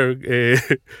this other,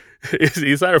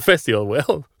 this other festival?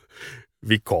 Well,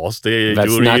 because the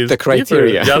that's jury not is the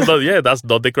criteria. That's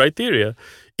not the criteria.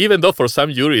 Even though for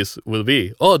some juries will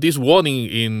be, this won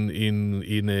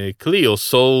in Clio,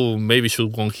 so maybe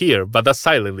should won here. But that's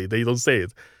silently, they don't say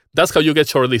it. That's how you get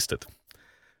shortlisted,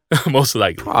 most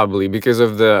likely. Probably because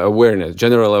of the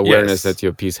general awareness Yes. that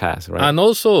your piece has, right? And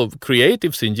also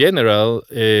creatives in general,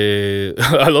 a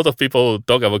lot of people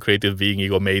talk about creatives being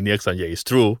egomaniacs, and yeah, it's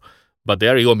true, but they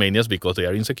are egomaniacs because they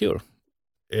are insecure.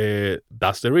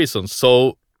 That's the reason.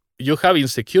 So you have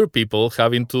insecure people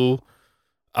having to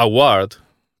award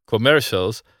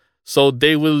commercials, so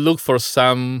they will look for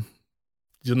some,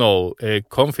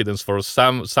 confidence, for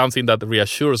something that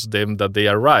reassures them that they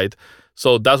are right.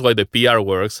 So that's why the PR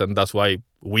works, and that's why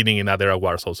winning in other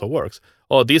awards also works.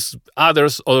 These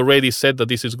others already said that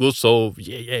this is good, so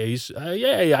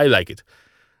I like it.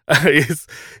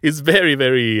 It's very,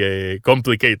 very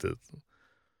complicated.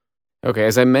 Okay,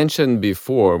 as I mentioned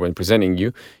before when presenting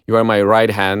you, you are my right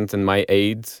hand and my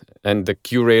aide and the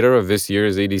curator of this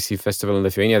year's ADC Festival in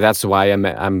Lithuania. That's why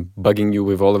I'm bugging you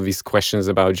with all of these questions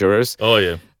about jurors. Oh,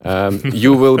 yeah.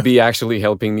 You will be actually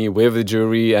helping me with the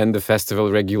jury and the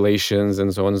festival regulations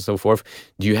and so on and so forth.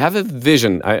 Do you have a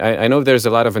vision? I know there's a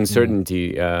lot of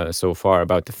uncertainty so far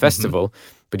about the festival,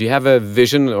 but do you have a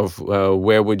vision of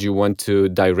where would you want to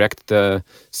direct the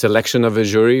selection of a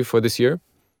jury for this year?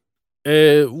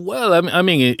 Well, I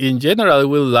mean, in general, I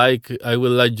will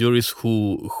like juries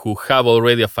who have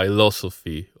already a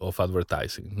philosophy of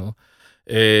advertising. No,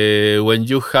 when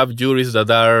you have juries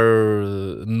that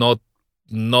are not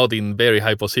in very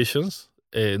high positions,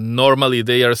 normally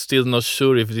they are still not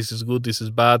sure if this is good, this is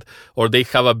bad, or they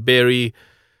have a very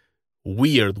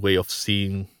weird way of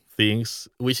seeing things,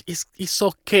 which is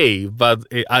okay, but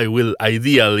I will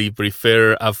ideally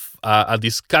prefer a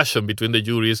discussion between the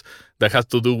juries that has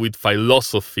to do with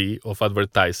philosophy of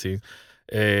advertising,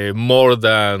 more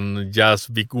than just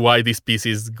why this piece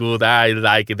is good. I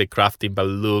like it, the crafting, but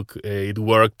look, it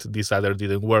worked, this other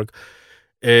didn't work.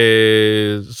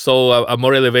 So a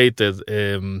more elevated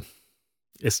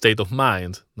state of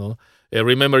mind. No,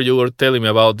 remember you were telling me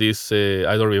about this.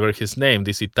 I don't remember his name.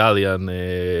 This Italian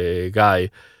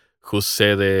guy who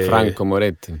said Franco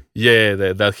Moretti. Yeah,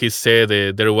 that he said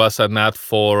there was an ad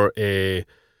for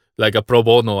like a pro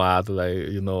bono ad,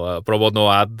 a pro bono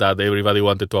ad that everybody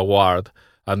wanted to award,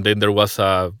 and then there was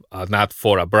an ad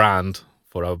for a brand,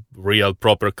 for a real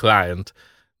proper client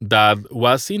that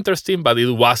was interesting, but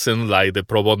it wasn't like the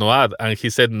pro bono ad. And he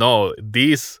said, no,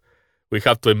 this we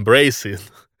have to embrace it.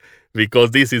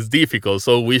 Because this is difficult,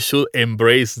 so we should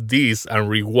embrace this and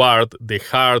reward the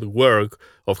hard work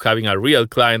of having a real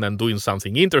client and doing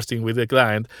something interesting with the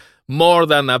client, more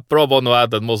than a pro bono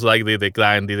ad that most likely the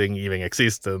client didn't even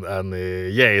exist. And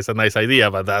it's a nice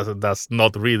idea, but that's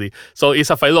not really. So it's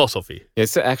a philosophy.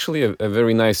 It's actually a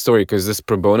very nice story, because this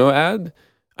pro bono ad,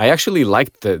 I actually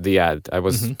liked the ad. I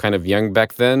was kind of young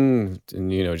back then,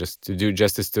 and, just to do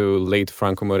justice to late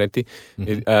Franco Moretti.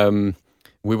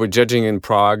 We were judging in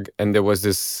Prague, and there was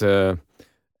this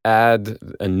ad,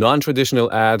 a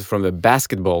non-traditional ad from a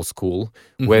basketball school,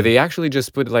 where they actually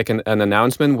just put like an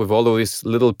announcement with all of these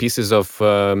little pieces of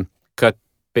cut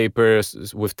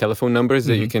papers with telephone numbers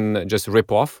that you can just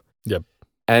rip off. Yep.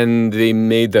 And they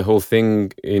made the whole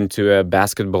thing into a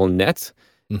basketball net,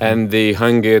 and they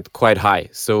hung it quite high.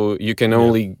 So you can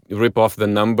only rip off the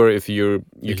number if you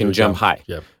can jump high.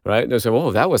 Yep. Right? They said, oh,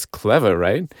 that was clever,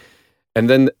 right? And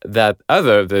then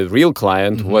the real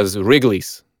client was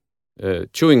Wrigley's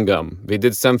chewing gum. They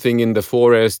did something in the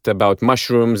forest about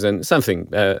mushrooms and something,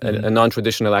 a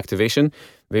non-traditional activation.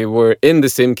 They were in the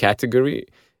same category,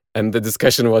 and the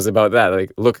discussion was about that.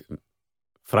 Like, look,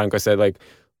 Franco said, like,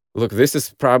 look, this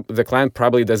is the client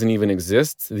probably doesn't even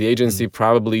exist. The agency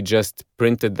probably just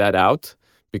printed that out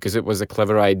because it was a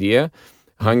clever idea,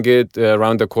 hung it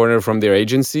around the corner from their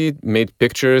agency, made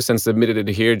pictures and submitted it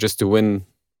here just to win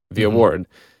the award.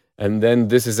 And then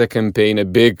this is a campaign, a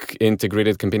big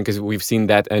integrated campaign, because we've seen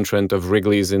that entrant of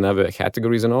Wrigley's in other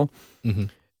categories and all.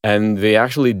 And they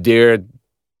actually dared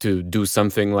to do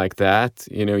something like that.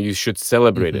 You should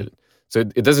celebrate it. So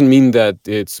it doesn't mean that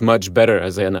it's much better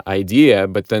as an idea,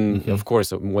 but then, of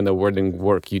course, when awarding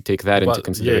work, you take that into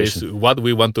consideration. Yeah, it's what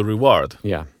we want to reward.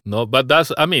 Yeah. No, but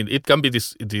it can be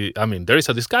there is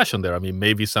a discussion there. I mean,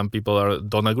 maybe some people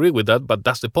don't agree with that, but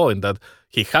that's the point, that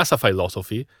he has a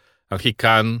philosophy and he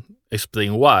can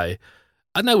explain why.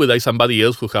 And I would like somebody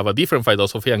else who have a different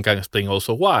philosophy and can explain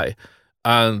also why.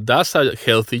 And that's a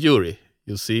healthy jury,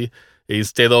 you see,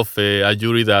 instead of a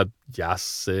jury that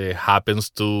just happens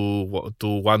to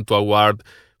want to award,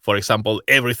 for example,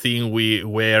 everything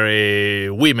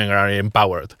where women are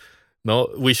empowered. No,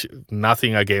 which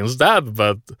nothing against that,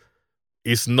 but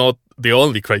it's not the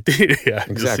only criteria.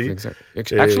 Exactly.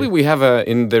 Actually, we have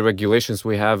in the regulations,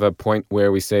 we have a point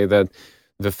where we say that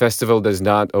the festival does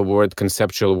not award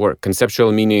conceptual work.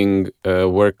 Conceptual meaning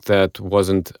work that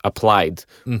wasn't applied,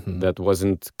 that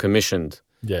wasn't commissioned.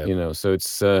 Yeah. You know, so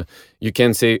it's you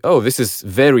can say, oh, this is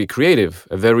very creative,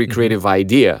 a very creative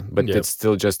idea, but it's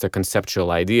still just a conceptual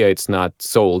idea. It's not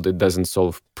sold. It doesn't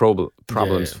solve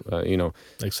problems. You know.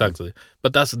 Exactly.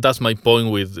 But that's my point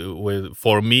with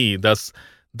for me. That's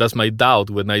my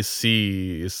doubt when I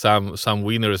see some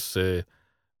winners.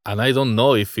 And I don't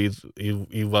know if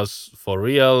it was for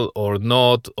real or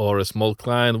not, or a small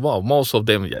client. Well, most of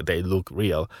them, they look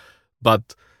real.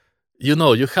 But, you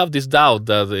know, you have this doubt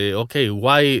that,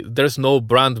 why there's no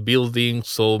brand building,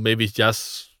 so maybe it's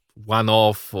just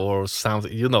one-off or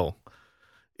something, you know.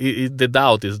 The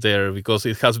doubt is there because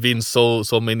it has been so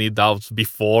many doubts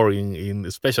before,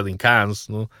 especially in Cannes,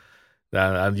 no?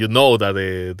 And you know that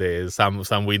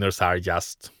some winners are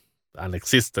just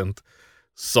non-existent.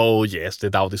 So, yes, the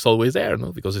doubt is always there,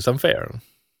 no? Because it's unfair.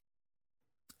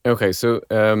 Okay, so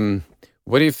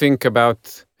what do you think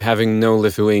about having no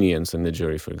Lithuanians in the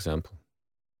jury, for example?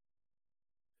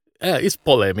 It's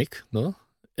polemic, no?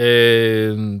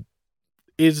 It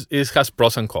has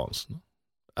pros and cons. No?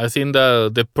 I think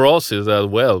that the pros is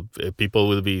that, people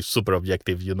will be super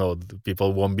objective, you know.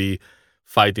 People won't be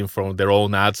fighting from their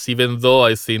own ads, even though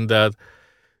I think that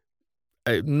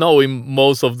knowing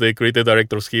most of the creative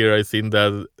directors here, I think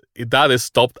that that has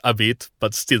stopped a bit,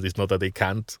 but still it's not that they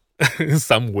can't in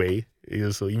some way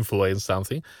influence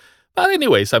something. But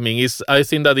anyways, I mean, I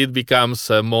think that it becomes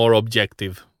more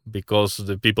objective because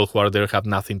the people who are there have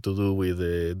nothing to do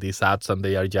with these ads and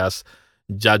they are just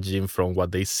judging from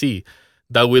what they see.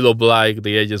 That will oblige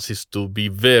the agencies to be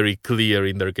very clear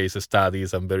in their case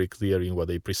studies and very clear in what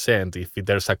they present. If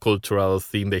there's a cultural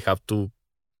thing, they have to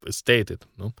state it,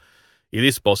 no? It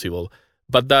is possible.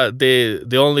 But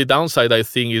the only downside, I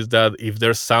think, is that if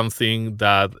there's something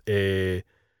that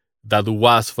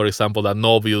was, for example, an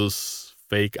obvious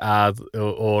fake ad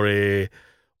or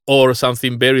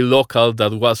something very local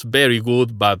that was very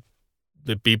good, but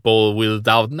the people will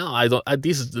doubt, no,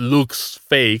 this looks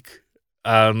fake,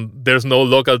 and there's no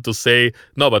local to say,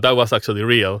 no, but that was actually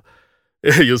real.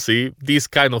 You see, these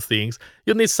kind of things.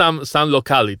 You need some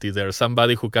locality there,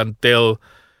 somebody who can tell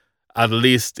at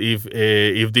least if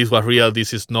this was real,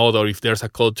 this is not, or if there's a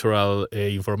cultural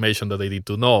information that they need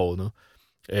to know, no?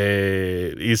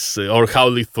 Or how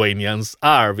Lithuanians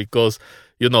are, because,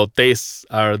 you know, tastes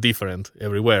are different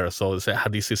everywhere. So say,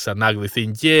 this is an ugly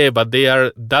thing. Yeah, but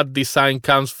that design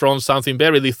comes from something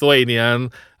very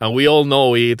Lithuanian, and we all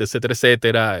know it, etc.,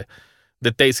 etc.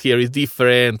 The taste here is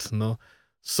different, no?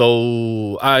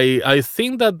 So I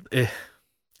think that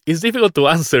it's difficult to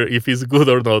answer if it's good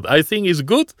or not. I think it's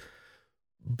good,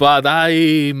 but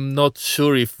I'm not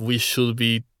sure if we should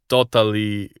be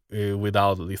totally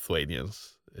without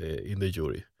Lithuanians in the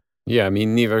jury. Yeah, I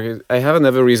mean, neither. I have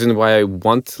another reason why I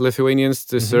want Lithuanians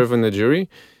to serve in the jury,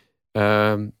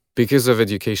 because of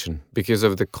education, because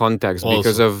of the context,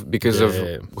 Also, because of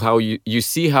how you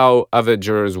see how other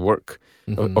jurors work.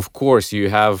 Of course, you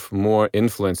have more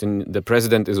influence, and the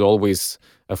president is always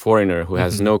a foreigner who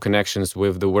has no connections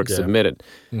with the work submitted.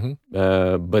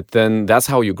 But then that's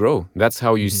how you grow. That's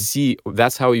how you see.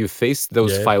 That's how you face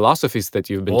those philosophies that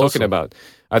you've been talking about.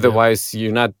 Otherwise,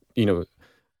 you're not,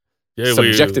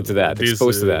 subjected to that,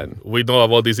 exposed to that. We know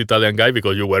about this Italian guy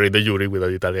because you were in the jury with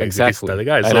an Italian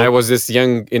guy. And I was this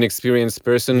young, inexperienced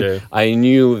person. Yeah. I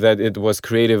knew that it was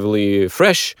creatively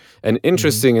fresh and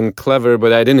interesting and clever,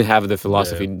 but I didn't have the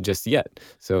philosophy just yet.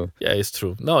 So yeah, it's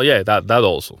true. No, yeah, that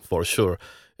also for sure.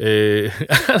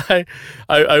 I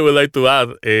would like to add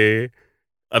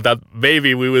that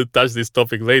maybe we will touch this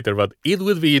topic later, but it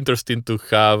would be interesting to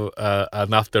have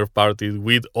an after party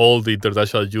with all the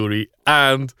international jury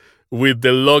and with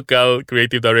the local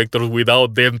creative directors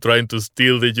without them trying to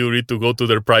steal the jury to go to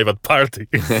their private party.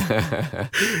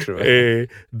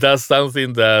 That's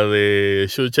something that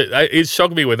should change. It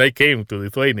shocked me when I came to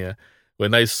Lithuania.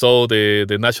 when I saw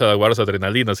the National Guards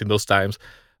Adrenalinas in those times,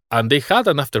 and they had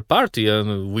an after party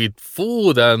and with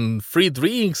food and free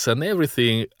drinks and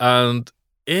everything, and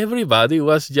everybody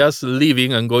was just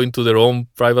leaving and going to their own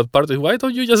private parties. Why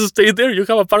don't you just stay there? You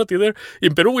have a party there.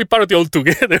 In Peru, we party all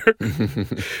together.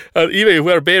 And even if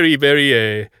we are very,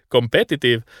 very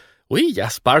competitive, we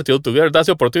just party all together. That's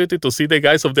the opportunity to see the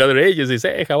guys of the other agencies.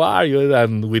 Hey, how are you?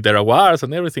 And with their awards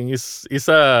and everything.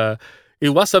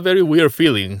 It was a very weird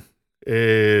feeling.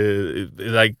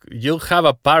 Like you have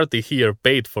a party here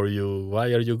paid for you.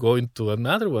 Why are you going to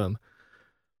another one?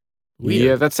 Weird.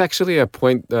 Yeah, that's actually a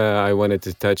point I wanted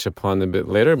to touch upon a bit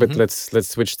later, but let's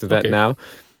switch to that now.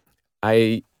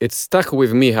 It stuck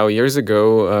with me how years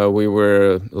ago we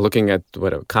were looking at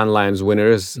Cannes Lions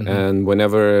winners, and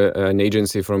whenever an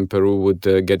agency from Peru would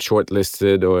get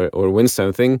shortlisted or win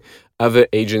something, other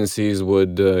agencies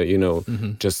would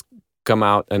just come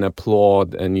out and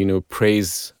applaud and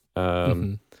praise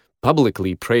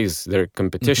publicly praise their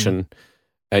competition.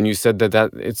 And you said that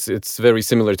it's very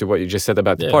similar to what you just said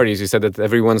about the parties. You said that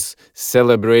everyone's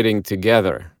celebrating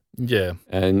together. Yeah.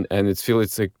 And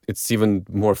it's even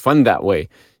more fun that way.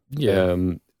 Yeah.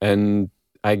 And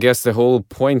I guess the whole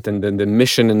point and then the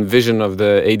mission and vision of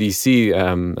the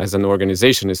ADC as an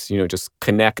organization is just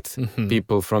connect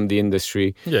people from the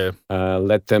industry. Yeah.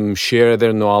 Let them share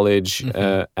their knowledge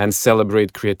and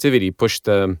celebrate creativity. Push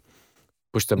the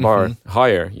bar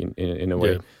higher in a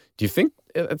way. Yeah. Do you think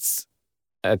it's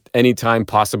at any time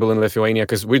possible in Lithuania?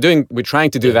 Because we're trying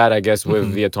to do that, I guess,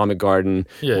 with the Atomic Garden,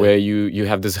 where you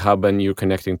have this hub and you're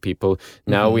connecting people.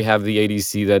 Now we have the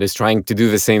ADC that is trying to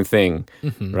do the same thing,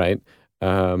 right?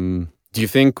 Do you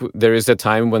think there is a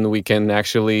time when we can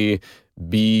actually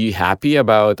be happy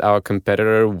about our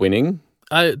competitor winning?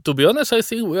 To be honest, I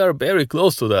think we are very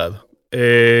close to that.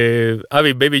 I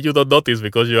mean, maybe you don't notice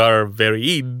because you are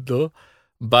very in, no?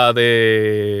 But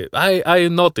I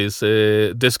noticed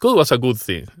the school was a good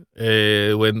thing.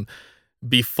 When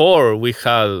before we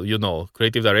had,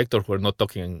 creative directors who were not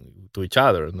talking to each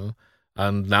other, no?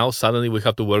 And now suddenly we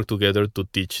have to work together to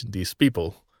teach these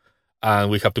people. And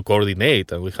we have to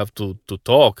coordinate and we have to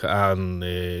talk and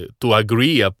to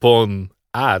agree upon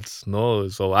ads, no?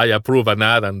 So I approve an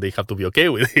ad and they have to be okay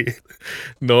with it,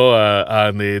 no?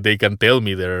 And they can tell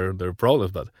me their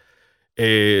problems, but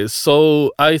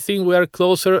so I think we are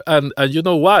closer, and you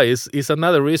know why? It's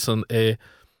another reason.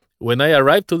 When I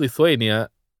arrived to Lithuania,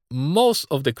 most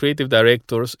of the creative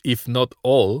directors, if not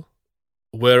all,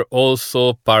 were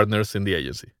also partners in the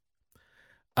agency.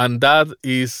 And that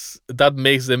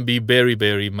makes them be very,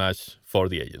 very much for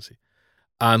the agency.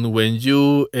 And when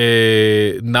you,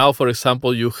 now, for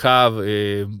example, you have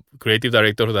creative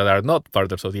directors that are not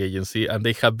partners of the agency, and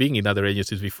they have been in other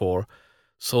agencies before,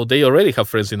 so they already have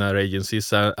friends in other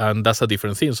agencies, and that's a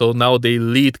different thing. So now they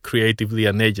lead creatively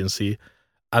an agency,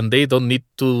 and they don't need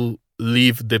to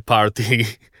leave the party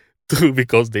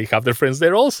because they have their friends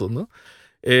there also, no?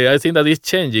 I think that is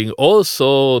changing.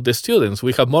 Also, the students,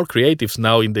 we have more creatives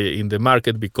now in the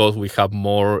market because we have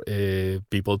more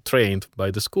people trained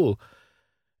by the school.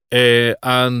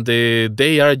 And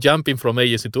they are jumping from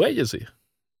agency to agency.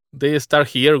 They start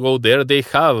here, go there.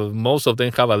 Most of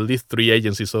them have at least 3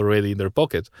 agencies already in their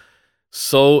pockets.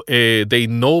 So they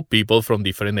know people from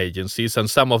different agencies, and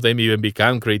some of them even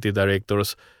become creative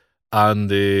directors, and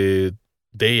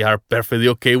they are perfectly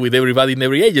okay with everybody in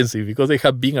every agency because they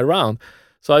have been around.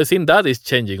 So I think that is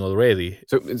changing already.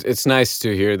 So it's nice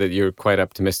to hear that you're quite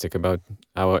optimistic about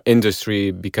our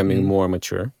industry becoming more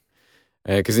mature.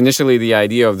 Because initially the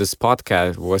idea of this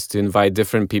podcast was to invite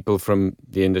different people from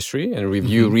the industry and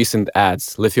review recent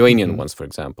ads, Lithuanian ones, for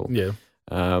example. Yeah.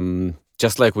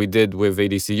 Just like we did with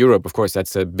ADC Europe. Of course,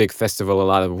 that's a big festival, a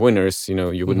lot of winners.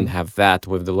 You wouldn't have that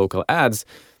with the local ads.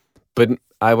 But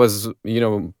I was,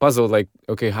 puzzled, like,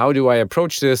 okay, how do I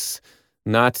approach this?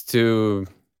 Not to,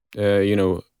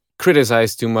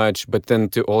 criticize too much, but then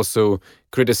to also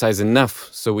criticize enough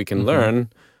so we can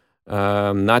learn.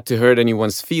 Not to hurt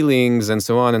anyone's feelings and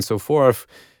so on and so forth.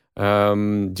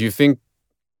 Do you think,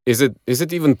 is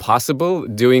it even possible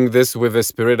doing this with a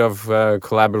spirit of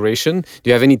collaboration? Do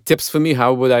you have any tips for me?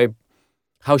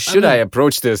 How should I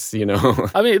approach this? I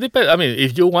mean, it depends. I mean,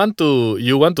 if you want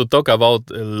to talk about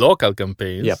local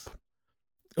campaigns. Yep.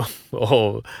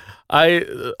 I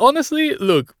honestly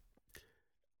look,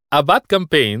 a bad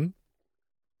campaign.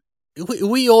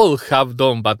 We all have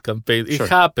done bad campaigns. It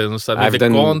happens. I mean, I've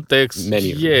done context,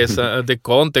 many. Yes, the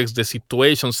context, the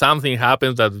situation, something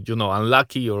happens that,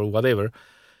 unlucky or whatever.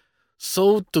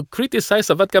 So to criticize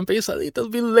a bad campaign is a little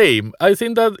bit lame. I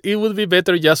think that it would be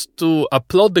better just to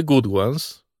applaud the good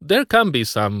ones. There can be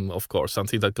some, of course,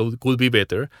 something that could be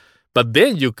better. But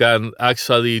then you can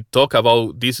actually talk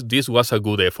about this. This was a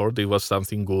good effort. It was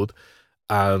something good,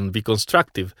 and be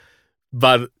constructive.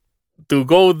 But to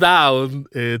go down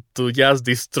to just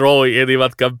destroy any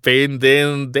bad campaign,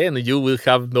 then you will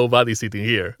have nobody sitting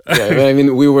here. Yeah, I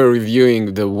mean, we were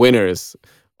reviewing the winners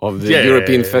of the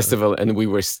European festival, and we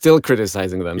were still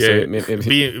criticizing them. Yeah.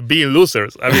 So being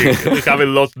losers. I mean, we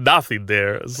haven't lost nothing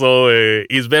there. So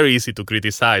it's very easy to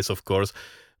criticize, of course.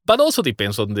 But also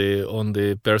depends on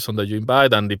the person that you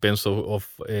invite, and depends of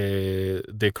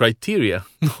the criteria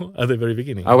at the very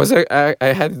beginning.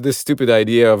 I had this stupid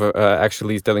idea of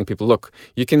actually telling people, look,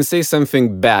 you can say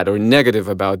something bad or negative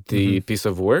about the piece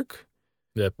of work,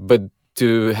 but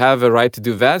to have a right to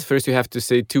do that, first you have to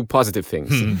say 2 positive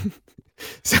things.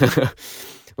 So,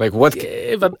 like what?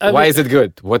 Why is it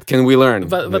good? What can we learn?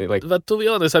 But to be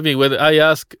honest, I mean, when I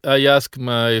asked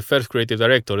my first creative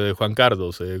director, Juan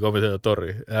Carlos Gómez de la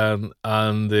Torre,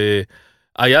 and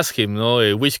I asked him,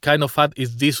 which kind of ad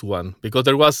is this one? Because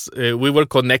there was we were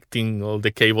connecting all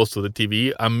the cables to the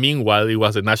TV, and meanwhile it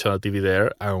was a national TV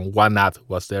there, and one ad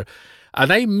was there.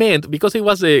 And I meant, because it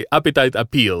was the appetite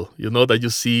appeal, that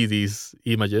you see these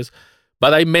images.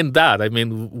 But I meant that. I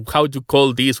mean, how do you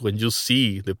call this when you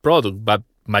see the product? But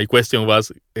my question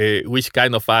was, which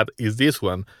kind of ad is this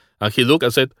one? And he looked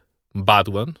and said, bad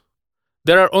one.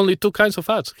 There are only 2 kinds of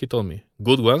ads, he told me.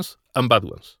 Good ones and bad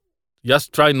ones.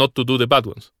 Just try not to do the bad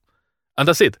ones. And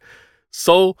that's it.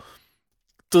 So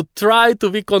to try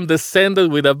to be condescending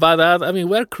with a bad ad, I mean,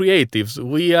 we're creatives.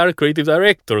 We are creative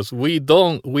directors. We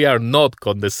are not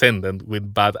condescending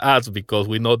with bad ads because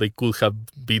we know they could have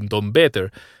been done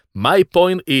better. My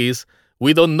point is,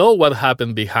 we don't know what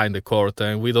happened behind the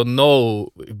curtain. We don't know,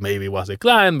 maybe it was the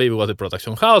client, maybe it was the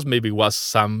production house, maybe it was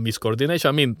some miscoordination.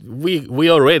 I mean,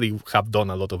 we already have done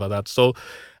a lot of that. So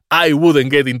I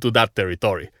wouldn't get into that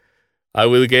territory. I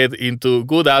will get into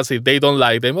good ads. If they don't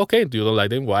like them, okay, you don't like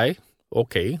them, why?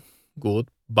 Okay, good.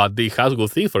 But they have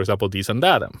good things, for example, this and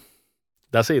that.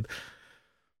 That's it.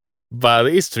 But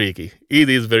it's tricky. It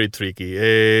is very tricky.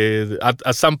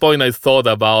 At some point, I thought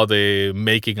about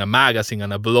making a magazine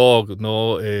and a blog,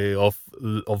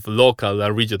 of local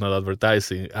and regional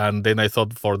advertising. And then I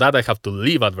thought, for that, I have to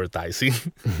leave advertising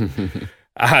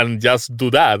and just do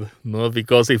that.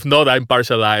 Because if not, I'm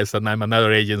partialized and I'm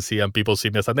another agency and people see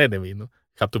me as an enemy.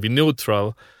 Have to be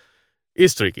neutral.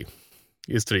 It's tricky.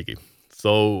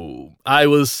 So I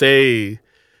will say,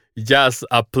 just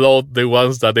applaud the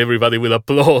ones that everybody will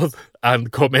applaud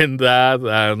and comment that.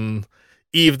 And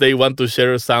if they want to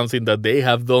share something that they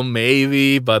have done,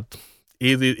 maybe, but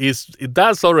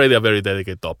that's already a very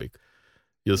delicate topic,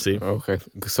 you see. Okay,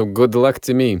 so good luck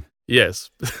to me. Yes.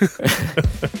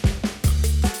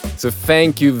 So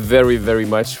thank you very, very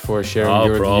much for sharing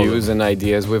your views and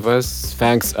ideas with us.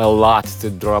 Thanks a lot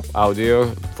to Drop Audio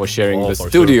for sharing the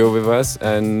studio with us,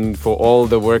 and for all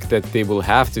the work that they will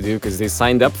have to do, because they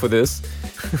signed up for this,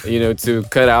 to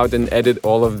cut out and edit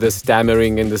all of the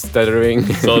stammering and the stuttering.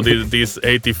 So these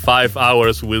 85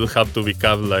 hours will have to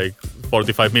become like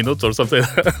 45 minutes or something.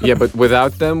 Yeah, but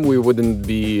without them, we wouldn't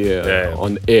be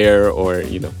on air, or,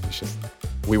 it's just,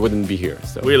 we wouldn't be here.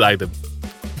 So we like them.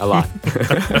 A lot.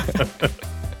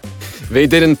 They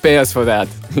didn't pay us for that.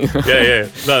 Yeah,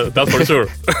 that's for sure.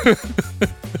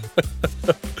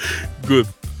 Good.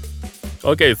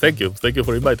 Okay, thank you. Thank you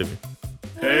for inviting me.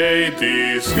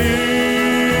 ADC.